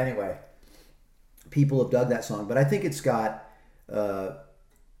 No, but anyway, people have dug that song, but I think it's got. The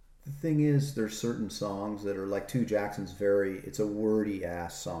thing is, there's certain songs that are like Two Jackson's it's a wordy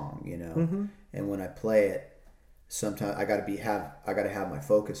ass song, And when I play it, sometimes I got to have my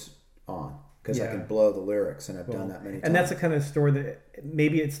focus on because I can blow the lyrics, and I've done that many times. And that's the kind of story that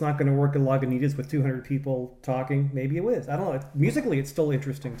maybe it's not going to work at Lagunitas with 200 people talking. Maybe it is. I don't know. Musically, it's still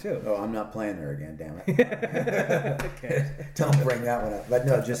interesting too. Oh, I'm not playing there again, damn it. Okay. Don't bring that one up. But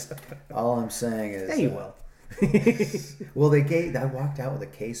no, just all I'm saying is. Yeah, you will. Well, I walked out with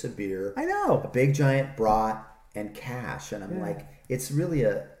a case of beer. I know. A big giant brat and cash, and I'm like, it's really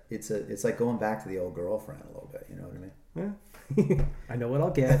it's like going back to the old girlfriend a little bit. You know what I mean? Yeah. I know what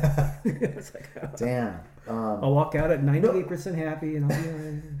I'll get. It's like, damn. I'll walk out at 98% happy, and I'll be all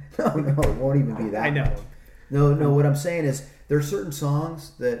right. No, it won't even be that. I know. No. What I'm saying is, there are certain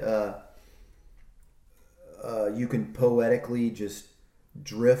songs that you can poetically just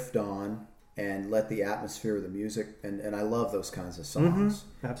drift on. And let the atmosphere of the music, and I love those kinds of songs.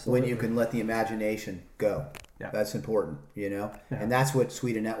 Absolutely. When you can let the imagination go. Yeah. That's important, Yeah. And that's what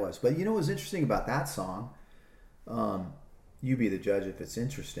Sweet Annette was. But you know what's interesting about that song? You be the judge if it's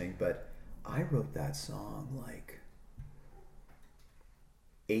interesting, but I wrote that song like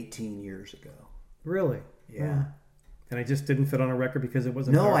 18 years ago. Really? Yeah. And I just didn't fit on a record because it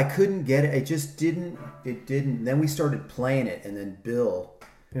wasn't. No, I couldn't get it. It just didn't. It didn't. Then we started playing it, and then Bill...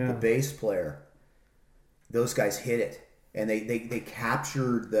 the bass player, those guys hit it, and they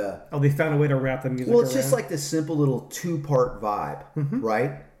captured the. Oh, they found a way to wrap the music. Well, it's just like this simple little 2-part vibe,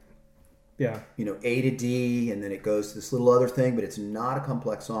 right? Yeah. A to D, and then it goes to this little other thing, but it's not a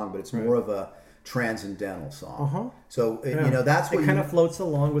complex song, but it's more of a transcendental song. So that's what it kind of floats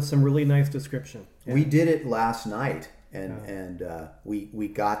along with some really nice description. Yeah. We did it last night, and we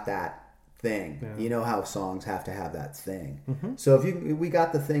got that. Thing. Yeah. You know how songs have to have that thing. So we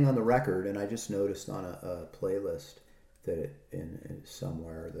got the thing on the record, and I just noticed on a playlist that in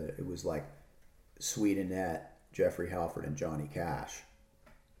somewhere that it was like Sweet Annette, Jeffrey Halford, and Johnny Cash.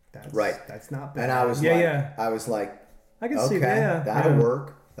 That's not bad. And I was I was like, I can see that. That'll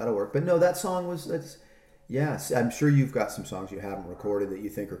work. But no, that song was. Yes, I'm sure you've got some songs you haven't recorded that you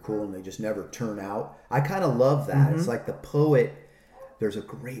think are cool and they just never turn out. I kind of love that. It's like the poet. There's a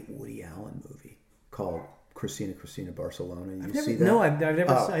great Woody Allen movie called Christina Barcelona. You see that? No, I've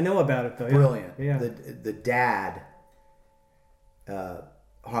never. I know about it though. Brilliant. Yeah. The dad,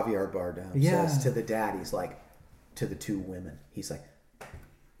 Javier Bardem says to the dad, he's like, to the two women, he's like,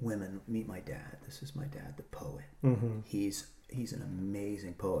 women, meet my dad. This is my dad, the poet. Mm-hmm. He's an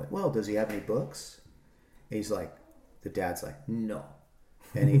amazing poet. Well, does he have any books? He's like, the dad's like, no.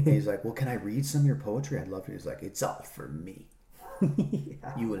 And he's like, well, can I read some of your poetry? I'd love to. He's like, it's all for me.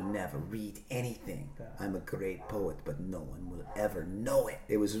 Yeah. You will never read anything. Yeah. I'm a great poet, but no one will ever know it.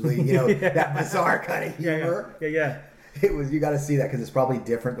 It was really, that bizarre kind of humor. Yeah. It was, you got to see that because it's probably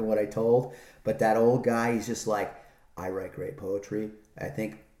different than what I told. But that old guy, he's just like, I write great poetry. I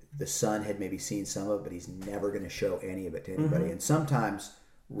think the son had maybe seen some of it, but he's never going to show any of it to anybody. Mm-hmm. And sometimes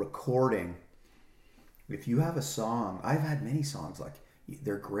recording, if you have a song, I've had many songs like,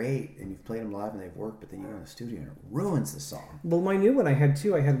 they're great and you've played them live and they've worked, but then you go in the studio and it ruins the song. Well, my new one I had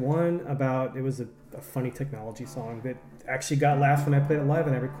two. I had one about, it was a funny technology song that actually got laughs when I played it live,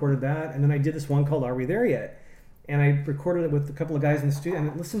 and I recorded that. And then I did this one called Are We There Yet? And I recorded it with a couple of guys in the studio,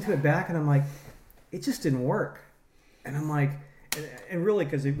 and I listened to it back, and I'm like, it just didn't work. And I'm like, and really,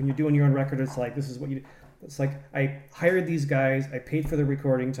 because when you're doing your own record, it's like, this is what you do. It's like, I hired these guys, I paid for the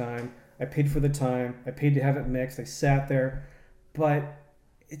recording time, I paid for the time, I paid to have it mixed, I sat there, but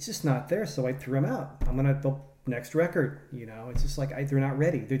it's just not there, so I threw them out. I'm gonna the next record, it's just like they're not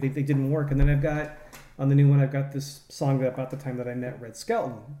ready. They didn't work. And then I've got on the new one, I've got this song that about the time that I met Red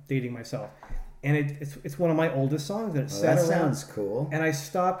Skelton, Dating Myself, and it's one of my oldest songs. And it sat around. That sounds cool. And I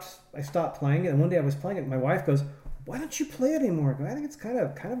stopped playing it. And one day I was playing it, and my wife goes, "Why don't you play it anymore?" I go, "I think it's kind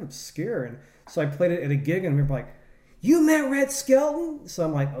of obscure." And so I played it at a gig, and we were like, "You met Red Skelton?" So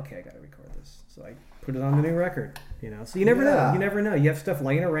I'm like, "Okay, I got to record this." So I put it on the new record. So you never know. You never know. You have stuff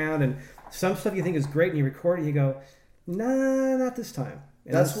laying around, and some stuff you think is great, and you record it, and you go, "Nah, not this time."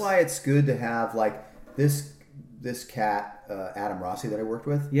 And that's why it's good to have like this cat, Adam Rossi, that I worked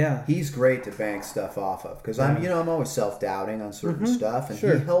with. Yeah, he's great to bank stuff off of because I'm always self-doubting on certain stuff, and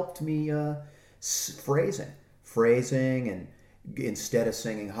he helped me phrasing, and instead of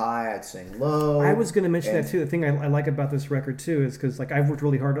singing high, I'd sing low. I was going to mention that too. The thing I like about this record too is because like I've worked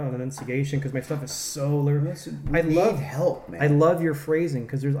really hard on enunciation because my stuff is so lyrical. I love help, man. I love your phrasing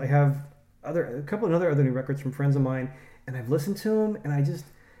because I have a couple of other new records from friends of mine, and I've listened to them, and I just,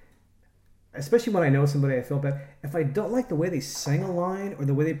 especially when I know somebody, I feel bad if I don't like the way they sang a line or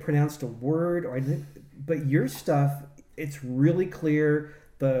the way they pronounced a word, but your stuff, it's really clear.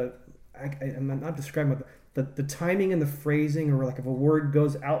 I'm not describing it. The timing and the phrasing, or like if a word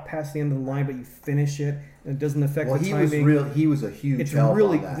goes out past the end of the line, but you finish it and it doesn't affect the timing. He was a huge it's help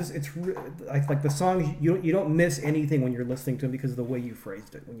really, on that. It's like the songs. You don't miss anything when you're listening to them because of the way you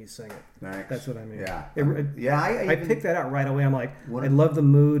phrased it when you sing it. Nice. That's what I mean. Yeah. I picked that out right away. I'm like, I love the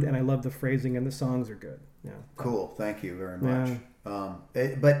mood and I love the phrasing, and the songs are good. Yeah. Cool. Thank you very much.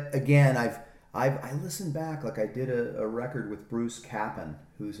 Yeah. But again, I listened back, like I did a record with Bruce Capon,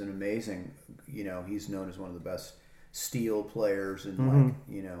 who's an amazing, he's known as one of the best steel players and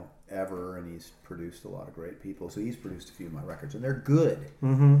ever, and he's produced a lot of great people. So he's produced a few of my records, and they're good.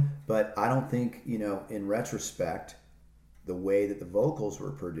 Mm-hmm. But I don't think, in retrospect, the way that the vocals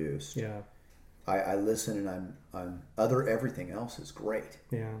were produced. Yeah. I listen, and everything else is great.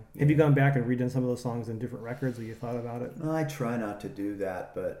 Yeah. Have you gone back and redone some of those songs in different records, or you thought about it? I try not to do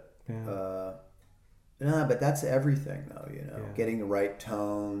that, but. Yeah. But that's everything, though. Getting the right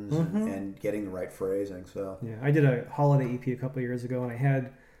tones and getting the right phrasing. So yeah, I did a holiday EP a couple of years ago, and I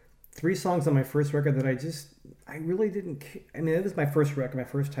had 3 songs on my first record that I really didn't. I mean, it was my first record, my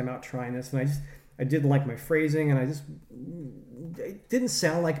first time out trying this, and I didn't like my phrasing, and it didn't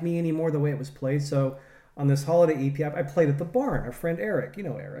sound like me anymore the way it was played. So on this holiday EP, I played at the Barn. Our friend Eric,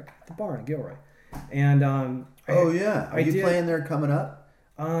 Eric, the Barn, Gilroy, and Are you playing there coming up?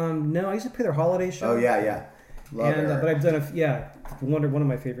 No, I used to play their holiday show. Oh yeah. Love Eric. But I've done one of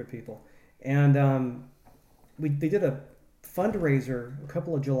my favorite people, and they did a fundraiser a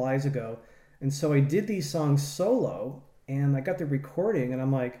couple of Julys ago, and so I did these songs solo, and I got the recording, and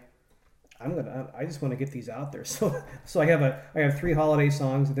I'm like, I just want to get these out there. So I have 3 holiday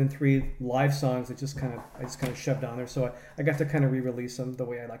songs and then 3 live songs that I just kind of shoved on there. So I got to kind of re-release them the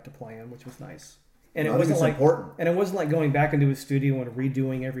way I like to play them, which was nice. And it wasn't like important. And it wasn't like going back into a studio and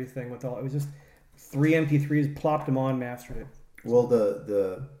redoing everything with all. It was just 3 MP3s, plopped them on, mastered it. Well,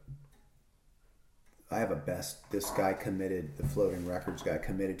 I have a best. This guy committed, the Floating Records guy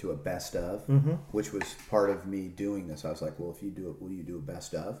committed to a best of, which was part of me doing this. I was like, well, if you do it, will you do a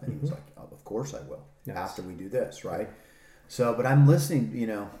best of? And he was like, oh, of course I will. Yes. After we do this, right? So, but I'm listening.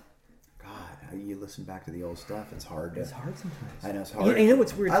 God, you listen back to the old stuff. It's hard. It's hard sometimes. I know it's hard. You know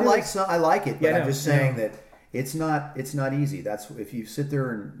what's weird? I like it, but I'm just saying that It's not easy. That's if you sit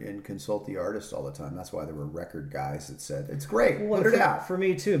there and consult the artist all the time. That's why there were record guys that said it's great. Well, put it out. For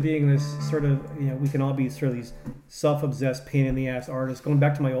me too, being this sort of, we can all be sort of these self-obsessed pain in the ass artists. Going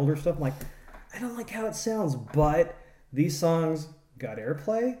back to my older stuff, I'm like, I don't like how it sounds, but these songs got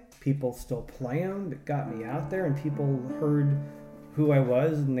airplay. People still play them. It got me out there, and people heard who I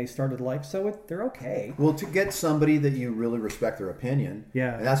was, and they started they're okay. Well, to get somebody that you really respect their opinion,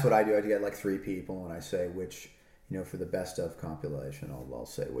 yeah, and that's what I do. I get like 3 people, and I say which, for the best of compilation, I'll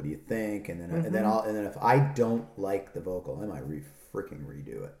say, what do you think, and then and then if I don't like the vocal, I might freaking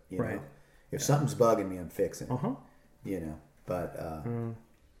redo it. You know, if something's bugging me, I'm fixing it. But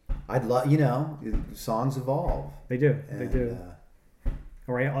I'd love, songs evolve. They do. They do.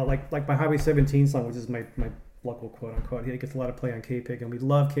 All right, like my Highway 17 song, which is my local quote unquote. He gets a lot of play on K-Pig, and we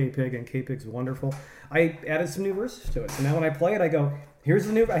love K-Pig, and K-Pig's wonderful. I added some new verses to it, so now when I play it, I go, "Here's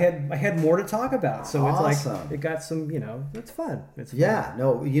the new." I had more to talk about, so awesome. It's like it got some. It's fun. It's fun. Yeah.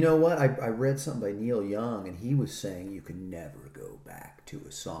 No, you know what? I read something by Neil Young, and he was saying you can never go back to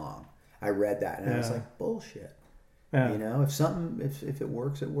a song. I read that, and I was like, bullshit. Yeah. If it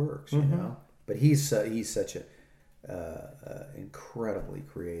works, it works. But he's such a incredibly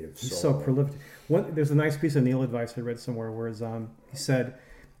creative soul. He's so prolific. There's a nice piece of Neil advice I read somewhere where he said,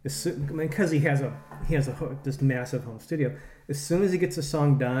 because he has this massive home studio, as soon as he gets a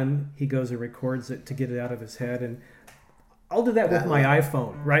song done, he goes and records it to get it out of his head. And I'll do that with my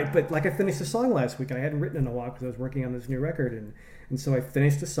iPhone, right? But like I finished a song last week, and I hadn't written in a while because I was working on this new record, and so I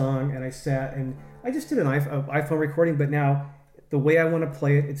finished a song, and I sat and I just did an iPhone recording, but now the way I want to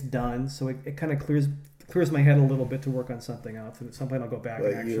play it, it's done, so it kind of clears my head a little bit to work on something else, and at some point I'll go back.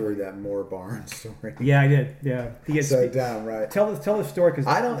 But you heard that Moore Barnes story. Yeah, I did. Yeah, he gets so down right. Tell the story, because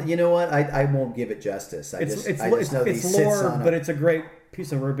I don't. You know what? I won't give it justice. I just know it's lore, but it's a great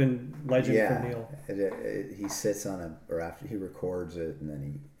piece of urban legend from Neil. He sits on after he records it, and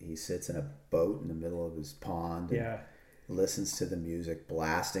then he sits in a boat in the middle of his pond. And listens to the music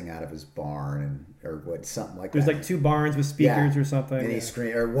blasting out of his barn, something like There's that. There's like 2 barns with speakers or something. And he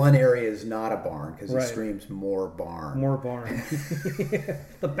screams, or one area is not a barn because he screams more barn. More barn.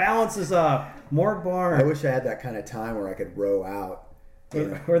 The balance is more barn. I wish I had that kind of time where I could row out.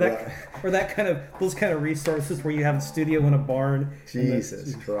 Or that kind of those kind of resources where you have a studio in a barn.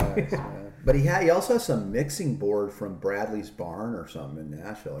 Jesus Christ, man. But he also has some mixing board from Bradley's Barn or something in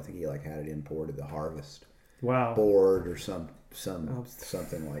Nashville. I think he had it imported, the Harvest. Wow. Board or something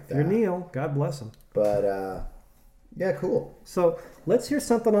like that. You're Neil. God bless him. But yeah, cool. So let's hear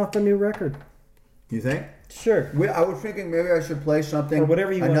something off the new record. You think? Sure. I was thinking maybe I should play something. Or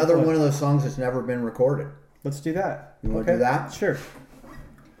whatever you want. Another one of those songs that's never been recorded. Let's do that. You want to do that? Sure.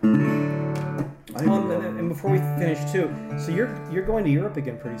 And before we finish too, so you're going to Europe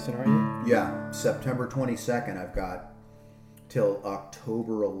again pretty soon, aren't you? Yeah, September 22nd. I've got till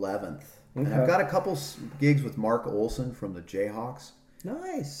October 11th. Okay. And I've got a couple gigs with Mark Olson from the Jayhawks.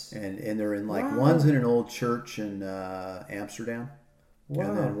 Nice. And they're in one's in an old church in Amsterdam. Wow.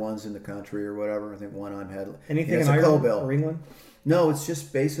 And then one's in the country or whatever. I think one I'm headlining. Anything in Ireland or England? No, it's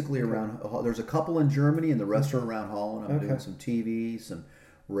just basically around. There's a couple in Germany, and the rest are around Holland. I'm doing some TV, some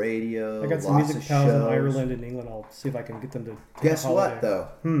radio. I got some music pals in Ireland and England. I'll see if I can get them to. Guess what though?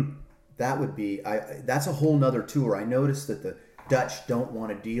 That would be. That's a whole nother tour. I noticed that the Dutch don't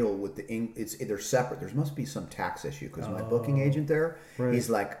want to deal with they're separate. There must be some tax issue because my booking agent there, he's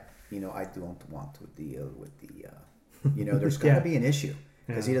like, I don't want to deal with the, there's got to be an issue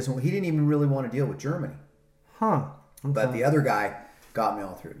because he didn't even really want to deal with Germany. Huh. Okay. But the other guy got me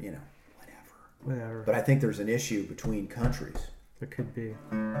all through, whatever. But I think there's an issue between countries. There could be.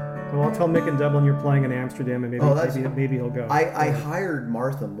 Well, I'll tell Mick and Dublin you're playing in Amsterdam, and maybe he'll go. I hired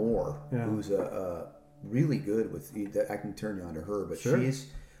Martha Moore, who's a really good with. I can turn you on to her, but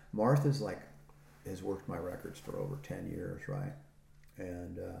Martha's has worked my records for over 10 years, right?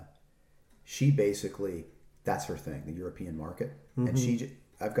 And she basically, that's her thing, the European market, and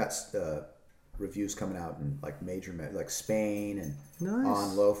I've got reviews coming out in major Spain and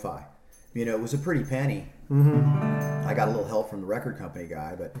on Lo-Fi. It was a pretty penny. I got a little help from the record company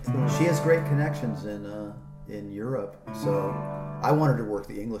guy, but she has great connections in Europe. So I wanted to work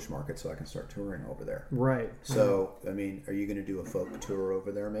the English market so I can start touring over there. Right. So, are you going to do a folk tour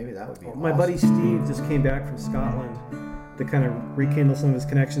over there? Maybe that would be awesome. My buddy Steve just came back from Scotland to kind of rekindle some of his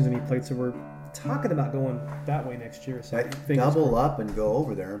connections, and he played. So we're talking about going that way next year. So double up and go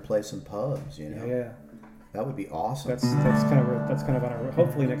over there and play some pubs, Yeah. That would be awesome. That's kind of on our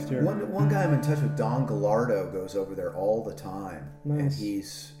hopefully next year. One guy I'm in touch with, Don Gallardo, goes over there all the time. Nice. And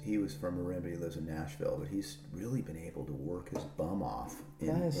he was from Marin, but he lives in Nashville. But he's really been able to work his bum off in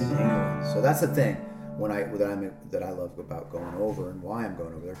England. So that's the thing that I love about going over, and why I'm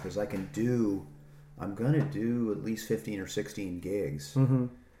going over there, because I'm going to do at least 15 or 16 gigs. Mm-hmm.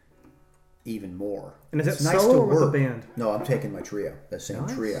 Even more. And is it solo or with a band? No, I'm taking my trio. That same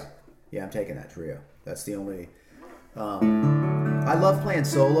trio. Yeah, I'm taking that trio. That's the only. I love playing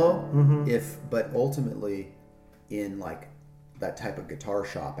solo, but ultimately, in like that type of guitar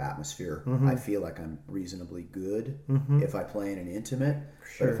shop atmosphere, I feel like I'm reasonably good if I play in an intimate.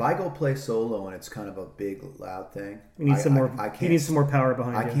 Sure. But if I go play solo and it's kind of a big, loud thing, you need some more power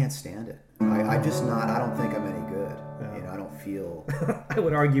behind you. I can't stand it. I don't think I'm any good. No. You know, I don't feel. I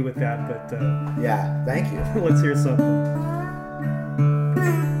would argue with that, but. Yeah, thank you. Let's hear something.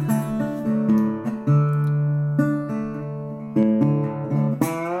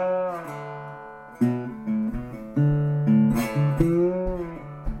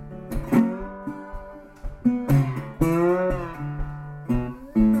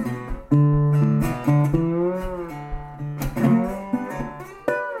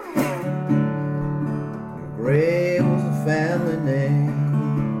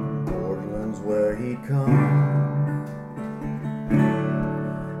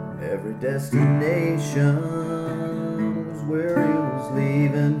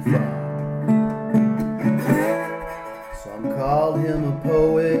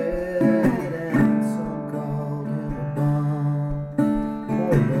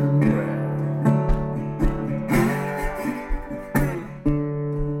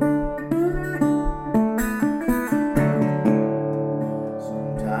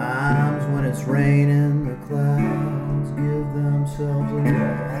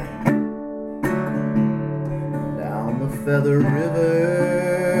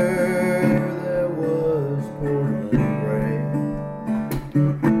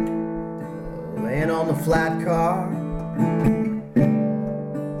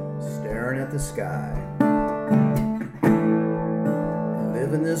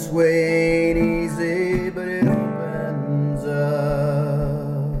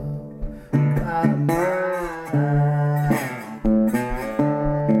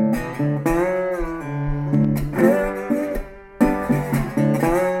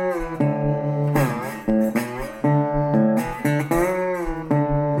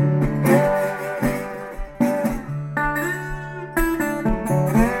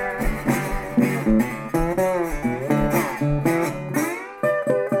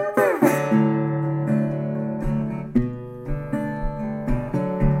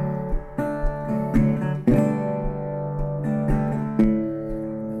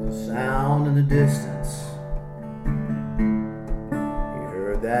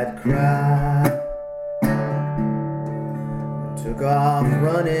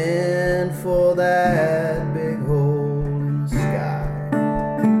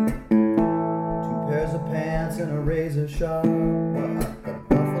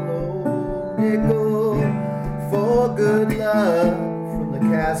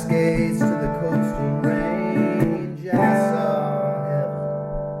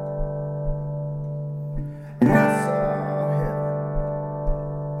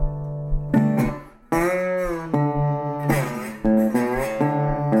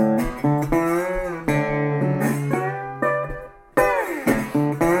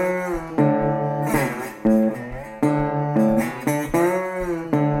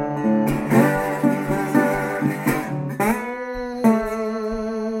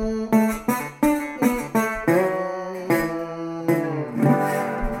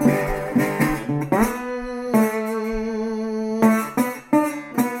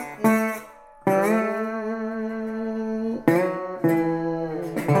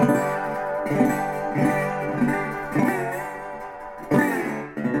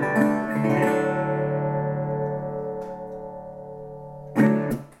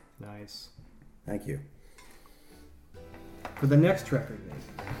 Thank you. For the next record,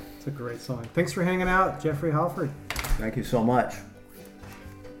 it's a great song. Thanks for hanging out, Jeffrey Halford. Thank you so much.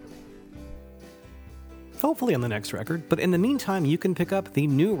 Hopefully on the next record, but in the meantime, you can pick up the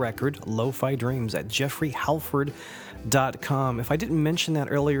new record, Lo-Fi Dreams, at jeffreyhalford.com. If I didn't mention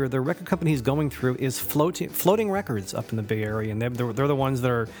that earlier, the record company he's going through is Floating Records up in the Bay Area, and they're the ones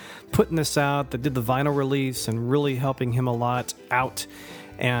that are putting this out, that did the vinyl release and really helping him a lot out.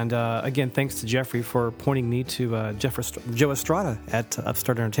 And again, thanks to Jeffrey for pointing me to Joe Estrada at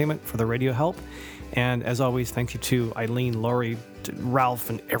Upstart Entertainment for the radio help. And as always, thank you to Eileen, Laurie, Ralph,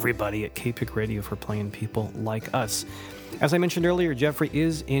 and everybody at KPIG Radio for playing people like us. As I mentioned earlier, Jeffrey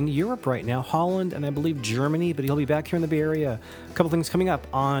is in Europe right now, Holland, and I believe Germany, but he'll be back here in the Bay Area. A couple things coming up.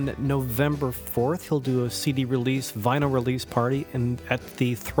 On November 4th, he'll do a CD release, vinyl release party at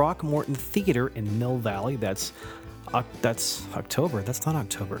the Throckmorton Theater in Mill Valley. That's October. That's not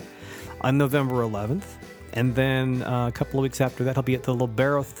October. On November 11th. And then a couple of weeks after that, he'll be at the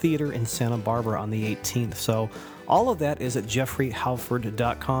Libero Theater in Santa Barbara on the 18th. So all of that is at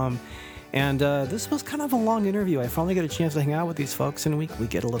jeffreyhalford.com. And this was kind of a long interview. I finally got a chance to hang out with these folks, and we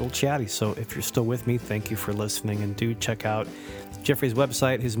get a little chatty. So if you're still with me, thank you for listening. And do check out Jeffrey's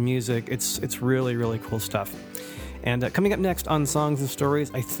website, his music. It's really, really cool stuff. And coming up next on Songs and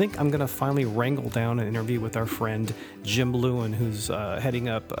Stories, I think I'm going to finally wrangle down an interview with our friend Jim Lewin, who's heading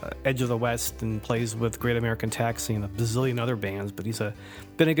up Edge of the West and plays with Great American Taxi and a bazillion other bands. But he's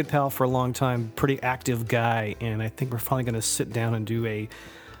been a good pal for a long time, pretty active guy. And I think we're finally going to sit down and do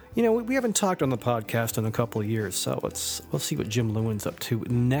we haven't talked on the podcast in a couple of years, so we'll see what Jim Lewin's up to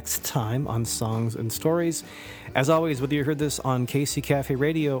next time on Songs and Stories. As always, whether you heard this on KC Cafe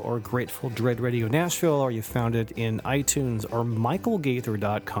Radio or Grateful Dread Radio Nashville, or you found it in iTunes or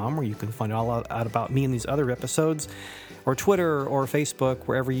michaelgaither.com, where you can find all out about me and these other episodes, or Twitter or Facebook,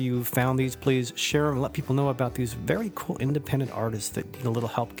 wherever you found these, please share them and let people know about these very cool independent artists that need a little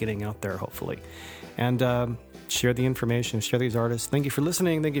help getting out there, hopefully. And share the information, share these artists. Thank you for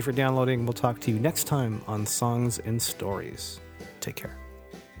listening. Thank you for downloading. We'll talk to you next time on Songs and Stories. Take care.